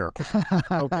long hair.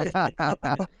 Okay.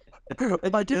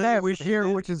 I did have hair,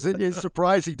 which is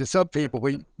surprising to some people.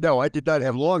 No, I did not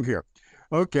have long hair.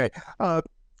 Okay.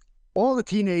 All the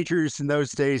teenagers in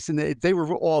those days, and they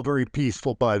were all very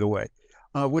peaceful, by the way,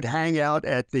 would hang out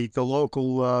at the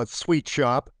local sweet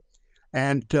shop,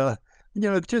 and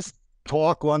just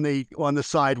talk on the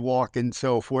sidewalk and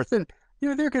so forth. And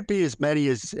there could be as many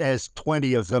as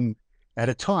 20 of them at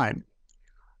a time.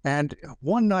 And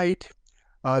one night,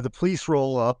 the police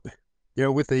roll up,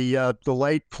 with the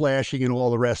light flashing and all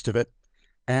the rest of it.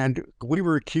 And we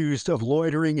were accused of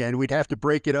loitering, and we'd have to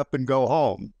break it up and go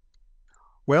home.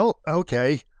 Well,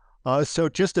 okay. So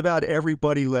just about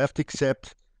everybody left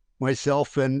except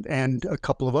myself and a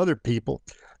couple of other people.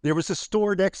 There was a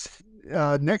store next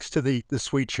to the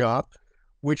sweet shop,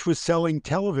 which was selling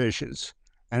televisions.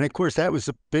 And of course, that was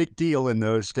a big deal in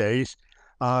those days.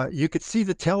 You could see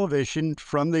the television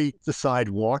from the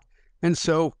sidewalk. And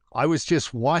so I was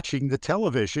just watching the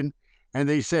television, and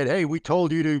they said, "Hey, we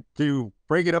told you to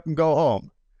break it up and go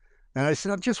home." And I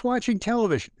said, "I'm just watching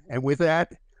television." And with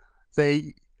that,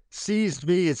 they seized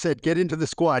me and said, "Get into the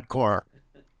squad car,"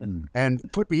 and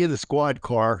put me in the squad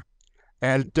car.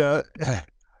 And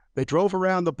they drove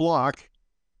around the block.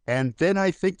 And then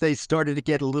I think they started to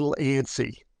get a little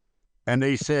antsy. And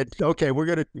they said, "Okay, we're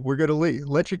gonna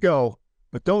let you go,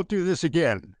 but don't do this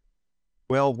again."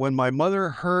 Well, when my mother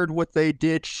heard what they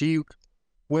did, she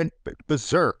went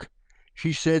berserk.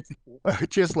 She said,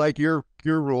 just like your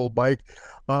rule, Mike,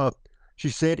 she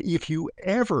said, "If you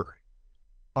ever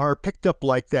are picked up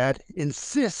like that,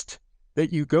 insist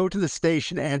that you go to the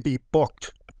station and be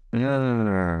booked."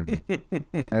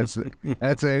 That's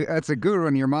a good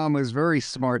one. Your mom was very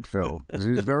smart, Phil. She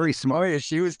was very smart. Oh, yeah,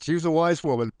 she was a wise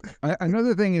woman.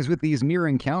 Another thing is with these mere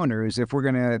encounters, if we're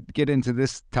going to get into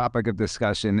this topic of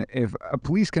discussion, if a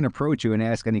police can approach you and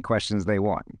ask any questions they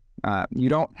want, you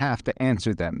don't have to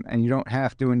answer them, and you don't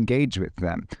have to engage with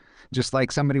them. Just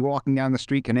like somebody walking down the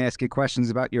street can ask you questions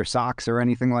about your socks or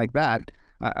anything like that,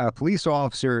 a police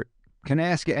officer can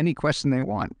ask you any question they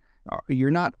want. You're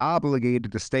not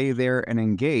obligated to stay there and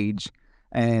engage.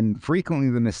 And frequently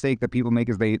the mistake that people make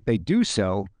is they do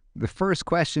so. The first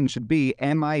question should be,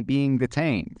 am I being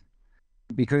detained?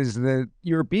 Because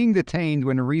you're being detained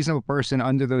when a reasonable person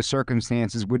under those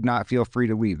circumstances would not feel free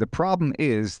to leave. The problem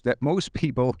is that most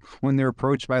people, when they're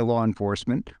approached by law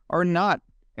enforcement, are not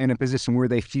in a position where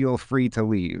they feel free to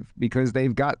leave because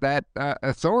they've got that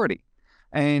authority.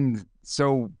 And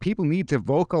so people need to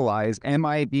vocalize, am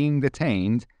I being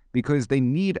detained? Because they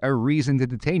need a reason to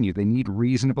detain you. They need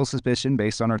reasonable suspicion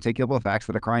based on articulable facts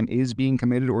that a crime is being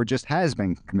committed or just has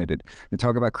been committed. They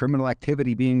talk about criminal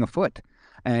activity being afoot.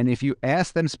 And if you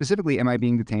ask them specifically, am I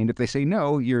being detained? If they say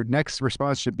no, your next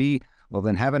response should be, well,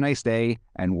 then have a nice day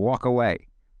and walk away.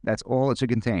 That's all it should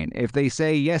contain. If they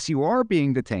say, yes, you are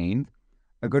being detained,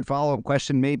 a good follow-up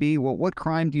question may be, well, what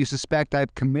crime do you suspect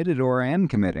I've committed or am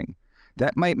committing?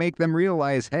 That might make them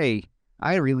realize, hey,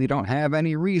 I really don't have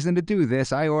any reason to do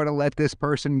this. I ought to let this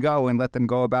person go and let them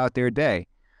go about their day.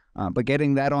 But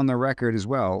getting that on the record as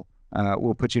well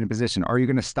will put you in a position. Are you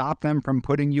going to stop them from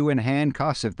putting you in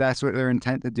handcuffs if that's what their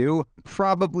intent to do?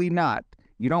 Probably not.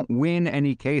 You don't win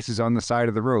any cases on the side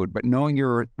of the road, but knowing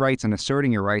your rights and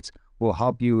asserting your rights will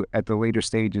help you at the later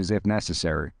stages if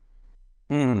necessary.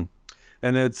 Mm.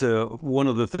 And it's one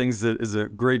of the things that is a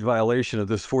great violation of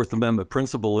this Fourth Amendment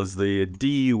principle is the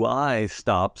DUI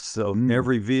stops. So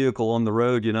every vehicle on the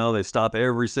road, they stop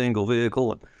every single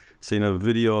vehicle. And seen a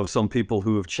video of some people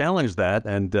who have challenged that,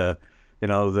 and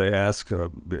they ask,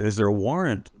 "Is there a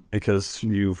warrant? Because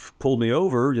you've pulled me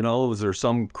over. Was there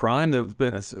some crime that's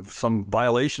been some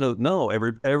violation of?" No,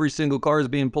 every single car is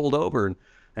being pulled over,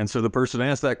 and so the person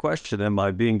asked that question, "Am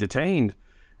I being detained?"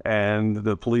 And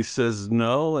the police says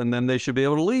no, and then they should be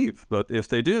able to leave. But if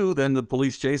they do, then the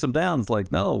police chase them down. It's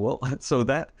like, no, well, so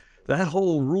that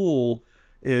whole rule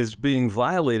is being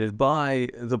violated by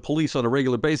the police on a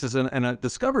regular basis. And I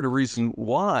discovered a reason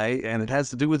why, and it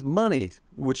has to do with money,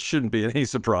 which shouldn't be any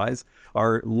surprise.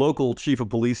 Our local chief of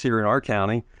police here in our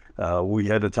county, we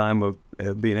had a time of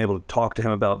being able to talk to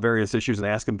him about various issues and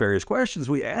ask him various questions.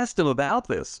 We asked him about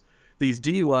these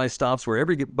DUI stops where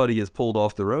everybody is pulled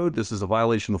off the road. This is a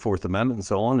violation of the Fourth Amendment and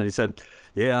so on. And he said,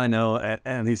 yeah, I know.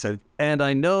 And he said, and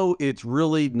I know it's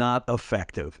really not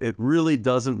effective. It really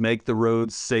doesn't make the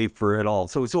roads safer at all.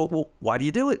 So we said, well, why do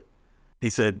you do it?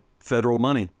 He said, federal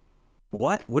money.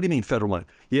 What? What do you mean federal money?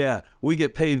 Yeah, we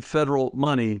get paid federal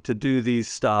money to do these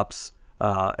stops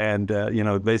and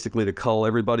basically to call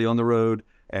everybody on the road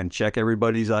and check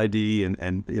everybody's ID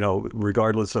and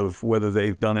regardless of whether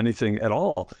they've done anything at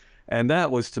all. And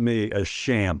that was, to me, a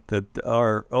sham that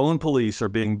our own police are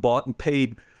being bought and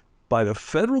paid by the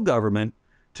federal government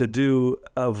to do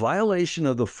a violation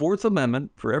of the Fourth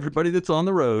Amendment for everybody that's on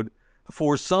the road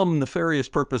for some nefarious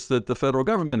purpose that the federal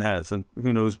government has. And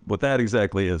who knows what that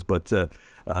exactly is, but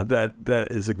that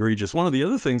is egregious. One of the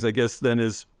other things, I guess, then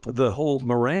is the whole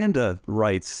Miranda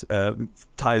rights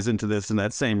ties into this in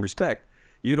that same respect.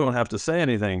 You don't have to say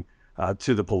anything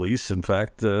to the police. In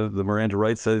fact, the Miranda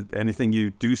rights said anything you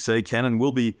do say can and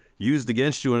will be used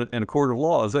against you in a court of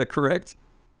law. Is that correct?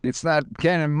 It's not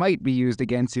can and might be used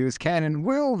against you. It's can and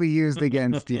will be used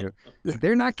against you.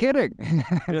 They're not kidding.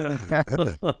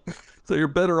 So you're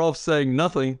better off saying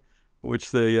nothing, which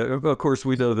they, of course,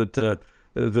 we know that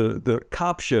the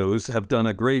cop shows have done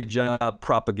a great job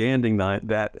propaganding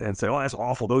that and say, oh, that's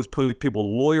awful. Those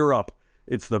people lawyer up.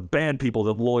 It's the bad people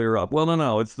that lawyer up. Well,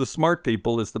 no, it's the smart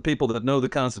people. It's the people that know the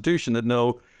Constitution, that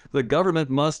know the government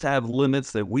must have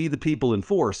limits that we, the people,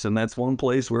 enforce. And that's one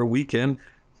place where we can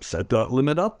set that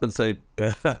limit up and say,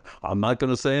 I'm not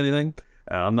going to say anything.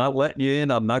 I'm not letting you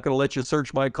in. I'm not going to let you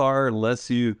search my car unless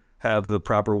you have the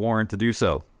proper warrant to do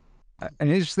so. An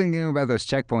interesting thing about those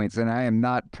checkpoints, and I am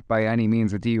not by any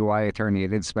means a DUI attorney. I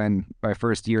did spend my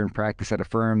first year in practice at a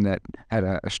firm that had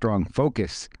a strong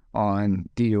focus on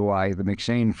DUI, the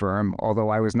McShane firm, although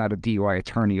I was not a DUI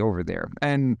attorney over there.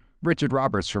 And Richard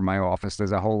Roberts from my office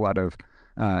does a whole lot of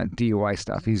DUI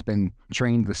stuff. He's been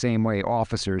trained the same way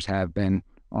officers have been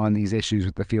on these issues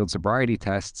with the field sobriety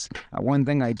tests. One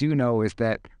thing I do know is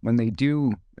that when they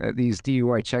do these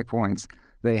DUI checkpoints,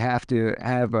 they have to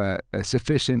have a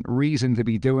sufficient reason to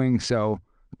be doing so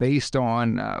based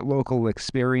on local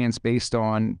experience, based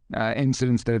on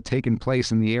incidents that have taken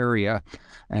place in the area.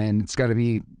 And it's got to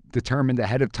be determined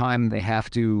ahead of time. They have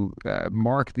to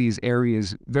mark these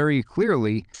areas very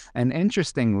clearly. And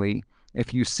interestingly,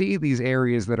 if you see these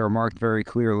areas that are marked very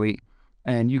clearly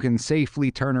and you can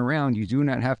safely turn around, you do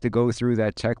not have to go through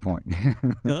that checkpoint.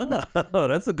 Oh,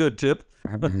 that's a good tip.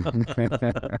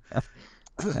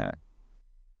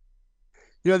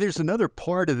 There's another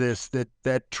part of this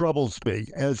that troubles me.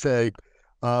 As I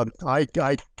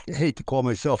hate to call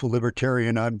myself a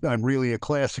libertarian. I'm really a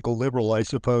classical liberal, I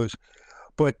suppose.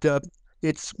 But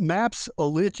it's MAP's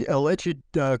alleged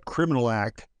criminal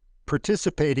act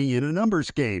participating in a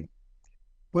numbers game.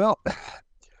 Well,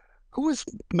 who is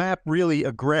MAP really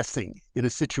aggressing in a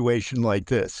situation like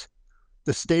this?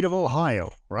 The state of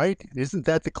Ohio, right? Isn't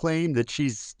that the claim, that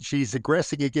she's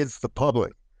aggressing against the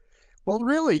public? Well,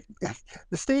 really,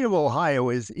 the state of Ohio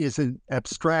is an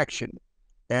abstraction,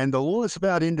 and the law is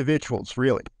about individuals,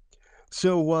 really.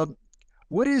 So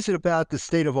what is it about the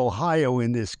state of Ohio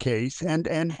in this case,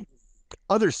 and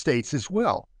other states as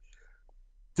well?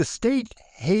 The state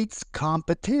hates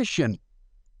competition.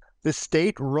 The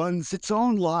state runs its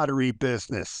own lottery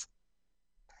business.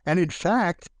 And in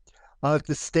fact,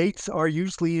 the states are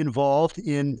usually involved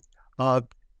in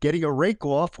getting a rake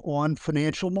off on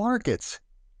financial markets,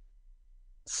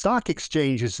 stock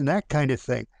exchanges, and that kind of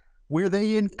thing. where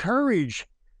they encourage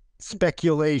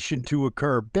speculation to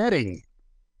occur, betting.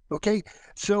 Okay,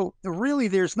 so really,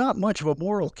 there's not much of a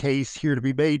moral case here to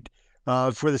be made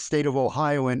for the state of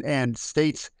Ohio and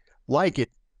states like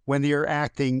it when they are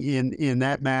acting in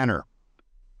that manner.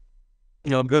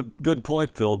 Good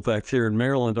point, Phil. In fact, here in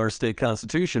Maryland, our state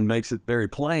constitution makes it very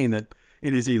plain that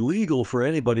it is illegal for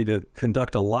anybody to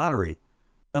conduct a lottery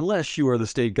unless you are the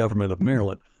state government of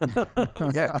Maryland.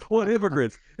 Yeah. What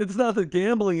hypocrites. It's not that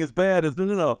gambling is bad. It's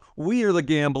no. We are the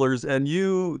gamblers, and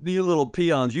you little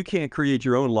peons, you can't create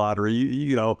your own lottery.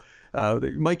 You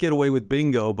might get away with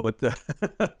bingo, but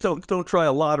don't try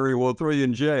a lottery. We'll throw you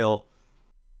in jail.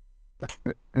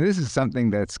 And this is something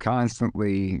that's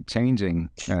constantly changing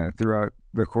throughout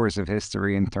the course of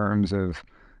history in terms of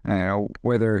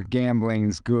whether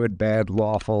gambling's good, bad,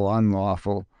 lawful,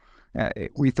 unlawful.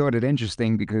 We thought it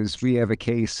interesting because we have a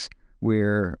case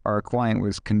where our client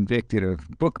was convicted of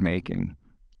bookmaking,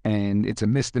 and it's a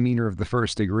misdemeanor of the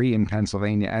first degree in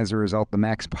Pennsylvania. As a result, the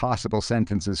max possible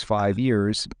sentence is 5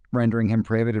 years, rendering him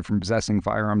prohibited from possessing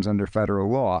firearms under federal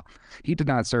law. He did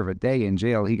not serve a day in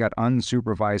jail. He got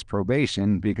unsupervised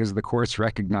probation because the courts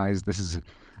recognized this is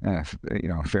a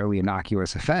fairly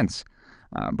innocuous offense.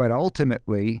 But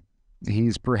ultimately,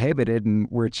 he's prohibited, and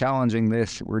we're challenging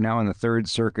this. We're now in the Third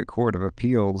Circuit Court of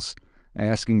Appeals,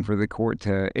 asking for the court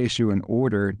to issue an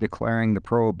order declaring the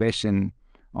prohibition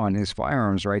on his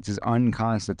firearms rights is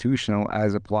unconstitutional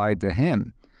as applied to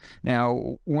him.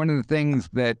 Now, one of the things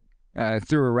that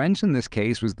threw a wrench in this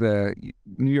case was the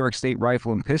New York State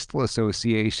Rifle and Pistol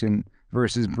Association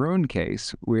versus Brune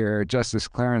case, where Justice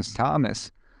Clarence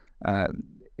Thomas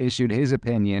issued his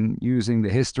opinion using the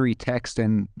history, text,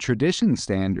 and tradition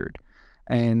standard.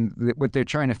 And what they're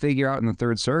trying to figure out in the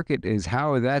Third Circuit is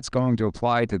how that's going to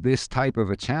apply to this type of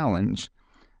a challenge.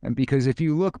 And because if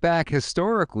you look back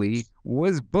historically,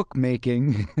 was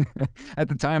bookmaking at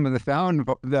the time of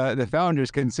the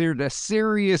founders considered a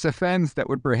serious offense that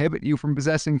would prohibit you from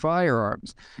possessing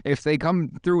firearms? If they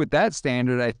come through with that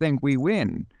standard, I think we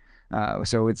win.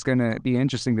 So it's going to be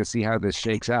interesting to see how this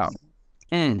shakes out.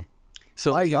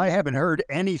 So I haven't heard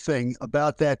anything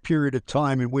about that period of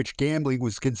time in which gambling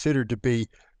was considered to be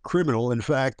criminal. In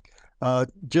fact,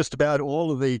 just about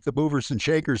all of the movers and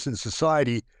shakers in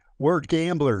society were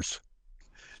gamblers.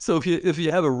 So if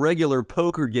you have a regular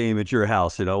poker game at your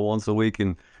house, once a week,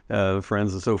 and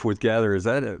friends and so forth gather, is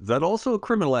that also a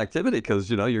criminal activity? Because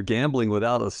you're gambling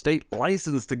without a state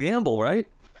license to gamble, right?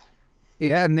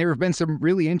 Yeah, and there have been some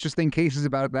really interesting cases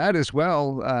about that as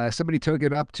well. Somebody took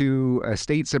it up to a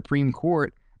state Supreme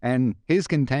Court, and his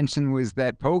contention was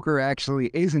that poker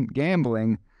actually isn't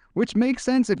gambling, which makes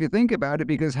sense if you think about it,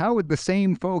 because how would the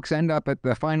same folks end up at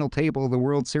the final table of the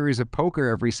World Series of Poker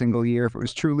every single year if it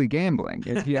was truly gambling?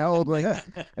 If you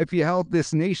held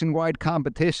this nationwide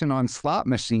competition on slot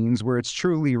machines where it's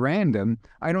truly random,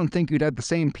 I don't think you'd have the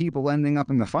same people ending up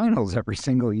in the finals every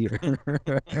single year.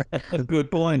 Good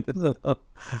point.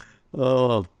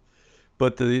 Oh,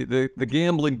 but the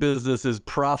gambling business is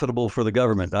profitable for the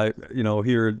government.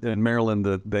 Here in Maryland,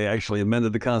 they actually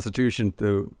amended the Constitution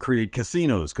to create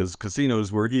casinos, because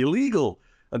casinos were illegal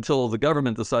until the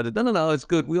government decided, no, it's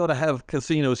good. We ought to have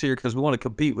casinos here because we want to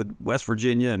compete with West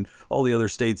Virginia and all the other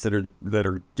states that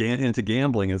are into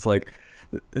gambling. It's like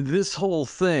this whole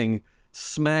thing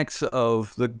smacks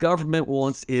of the government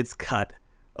wants its cut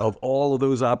of all of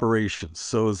those operations.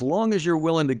 So as long as you're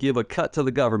willing to give a cut to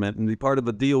the government and be part of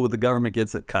the deal with the government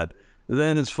gets a cut,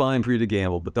 then it's fine for you to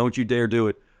gamble. But don't you dare do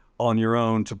it on your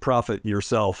own to profit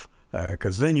yourself,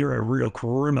 because then you're a real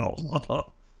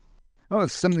criminal. Oh,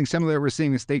 it's something similar we're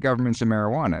seeing with state governments in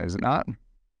marijuana, is it not?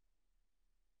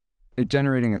 They're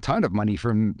generating a ton of money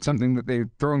from something that they're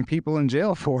throwing people in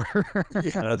jail for.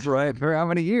 Yeah, that's right. For how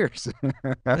many years?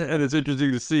 And it's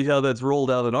interesting to see how that's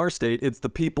rolled out in our state. It's the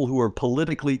people who are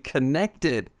politically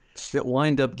connected that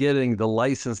wind up getting the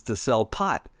license to sell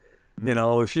pot.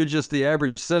 If you're just the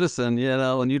average citizen,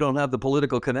 and you don't have the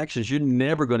political connections, you're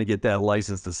never going to get that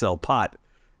license to sell pot.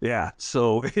 Yeah,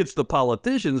 so it's the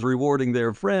politicians rewarding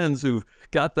their friends who've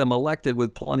got them elected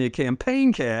with plenty of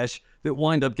campaign cash that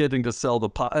wind up getting to sell the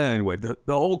pot. Anyway, the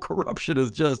whole corruption is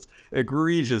just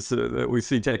egregious that we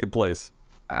see taking place.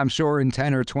 I'm sure in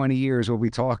 10 or 20 years, we'll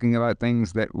be talking about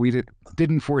things that we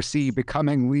didn't foresee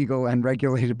becoming legal and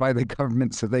regulated by the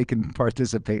government so they can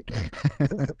participate.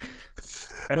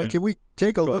 Can we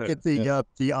take a look at the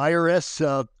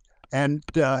IRS and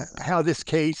how this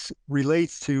case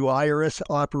relates to IRS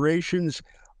operations?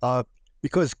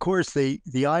 Because, of course, the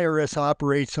IRS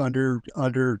operates under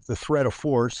the threat of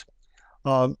force.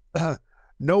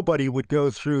 Nobody would go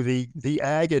through the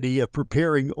agony of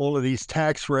preparing all of these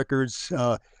tax records,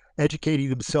 educating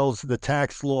themselves in the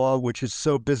tax law, which is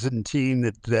so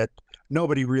Byzantine that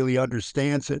nobody really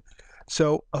understands it.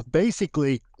 So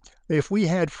basically, if we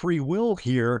had free will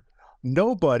here,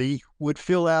 nobody would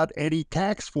fill out any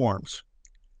tax forms.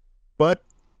 But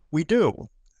we do.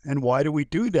 And why do we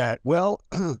do that? Well,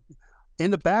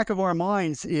 in the back of our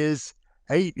minds is,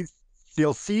 hey,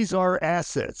 they'll seize our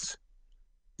assets.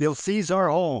 They'll seize our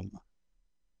home.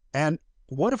 And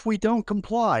what if we don't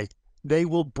comply? They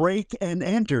will break and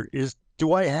enter.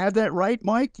 Do I have that right,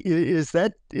 Mike? Is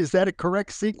that a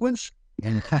correct sequence?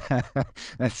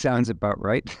 That sounds about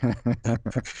right.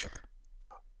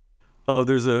 Oh,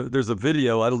 there's a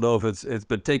video. I don't know if it's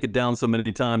been taken down so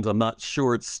many times. I'm not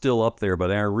sure it's still up there,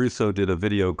 but Aaron Russo did a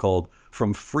video called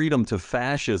 "From Freedom to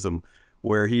Fascism,"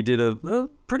 where he did a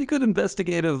pretty good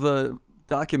investigative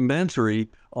documentary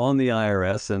on the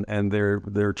IRS and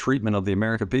their treatment of the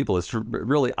American people. It's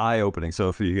really eye-opening. So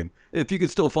if you can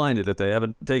still find it, if they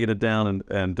haven't taken it down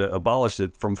and abolished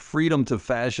it, "From Freedom to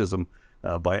Fascism"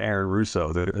 by Aaron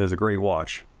Russo, there's a great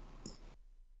watch.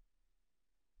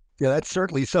 Yeah, that's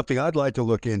certainly something I'd like to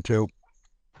look into,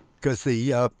 because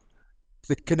the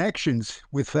connections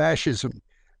with fascism,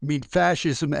 I mean,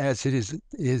 fascism as it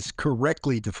is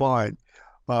correctly defined.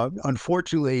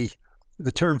 Unfortunately,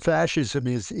 the term fascism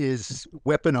is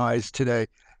weaponized today.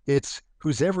 It's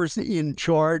whoever's in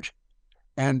charge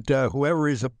and whoever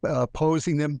is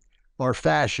opposing them are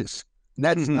fascists. And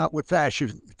that's not what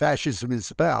fascism is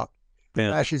about.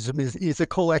 Yeah. Fascism is a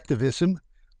collectivism,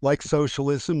 like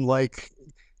socialism, like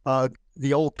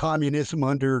the old communism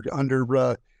under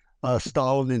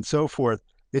Stalin and so forth.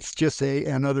 It's just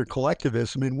another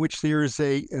collectivism in which there is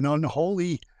an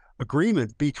unholy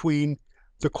agreement between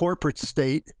the corporate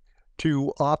state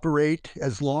to operate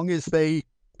as long as they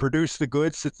produce the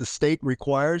goods that the state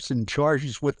requires and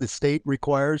charges what the state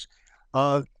requires,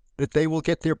 that they will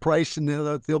get their price and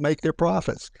they'll make their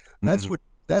profits. Mm-hmm.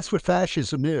 That's what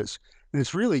fascism is. And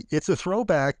it's a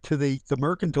throwback to the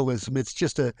mercantilism. It's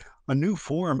just a new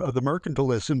form of the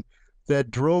mercantilism that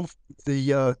drove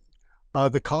the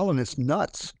colonists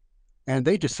nuts. And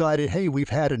they decided, hey, we've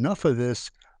had enough of this.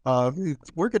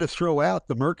 We're going to throw out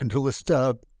the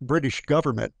mercantilist British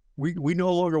government. We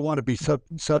no longer want to be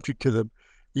subject to them.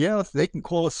 Yeah, they can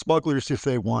call us smugglers if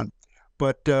they want,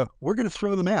 but we're going to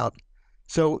throw them out.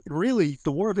 So really,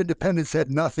 the War of Independence had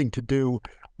nothing to do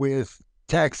with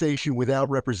taxation without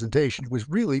representation. It was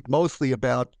really mostly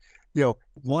about,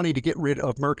 wanting to get rid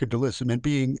of mercantilism and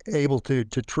being able to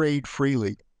trade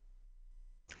freely.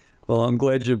 Well, I'm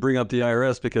glad you bring up the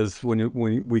IRS, because when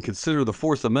we consider the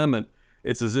Fourth Amendment,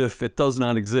 it's as if it does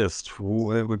not exist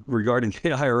regarding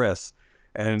the IRS.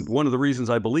 And one of the reasons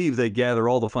I believe they gather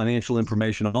all the financial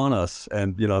information on us,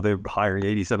 and they're hiring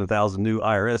 87,000 new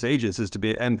IRS agents, is to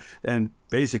be and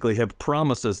basically have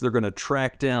promised us they're going to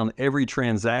track down every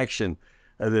transaction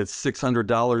that's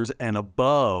 $600 and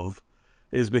above,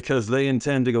 is because they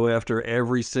intend to go after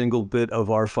every single bit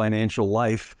of our financial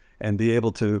life and be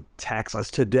able to tax us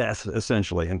to death,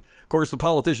 essentially. And of course, the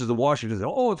politicians in Washington say,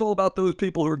 "Oh, it's all about those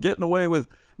people who are getting away with."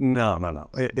 No.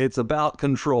 It's about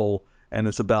control, and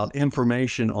it's about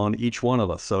information on each one of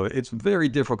us. So it's very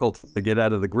difficult to get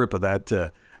out of the grip of that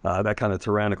kind of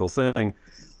tyrannical thing.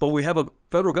 But we have a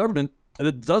federal government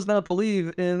that does not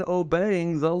believe in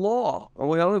obeying the law.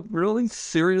 We ought to really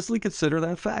seriously consider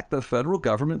that fact. The federal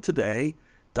government today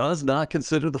does not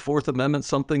consider the Fourth Amendment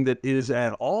something that is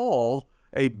at all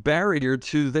a barrier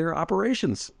to their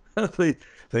operations.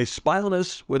 They spy on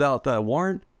us without a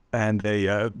warrant, and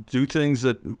they do things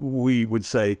that we would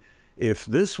say, if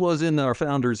this was in our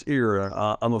founders'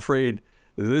 era, I'm afraid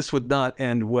this would not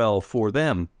end well for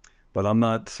them. But I'm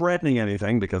not threatening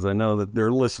anything, because I know that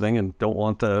they're listening and don't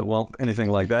want anything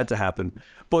like that to happen.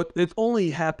 But it only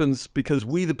happens because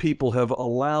we, the people, have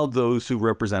allowed those who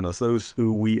represent us, those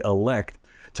who we elect,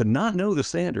 to not know the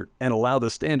standard and allow the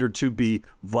standard to be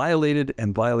violated,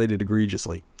 and violated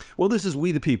egregiously. Well, this is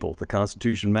We the People, The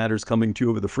Constitution Matters, coming to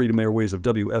you over the Freedom Airways of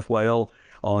WFYL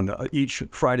on each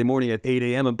Friday morning at 8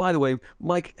 a.m. And by the way,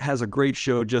 Mike has a great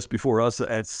show just before us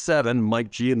at 7, Mike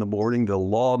G in the morning, The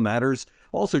Law Matters.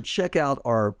 Also, check out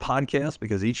our podcast,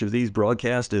 because each of these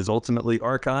broadcasts is ultimately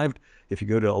archived. If you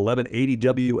go to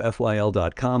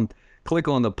 1180wfyl.com, click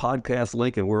on the podcast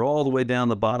link, and we're all the way down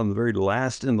the bottom, the very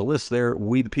last in the list there.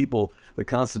 We the People, The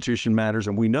Constitution Matters.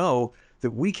 And we know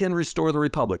that we can restore the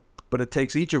republic, but it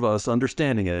takes each of us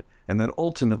understanding it and then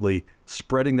ultimately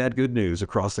spreading that good news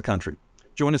across the country.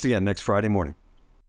 Join us again next Friday morning.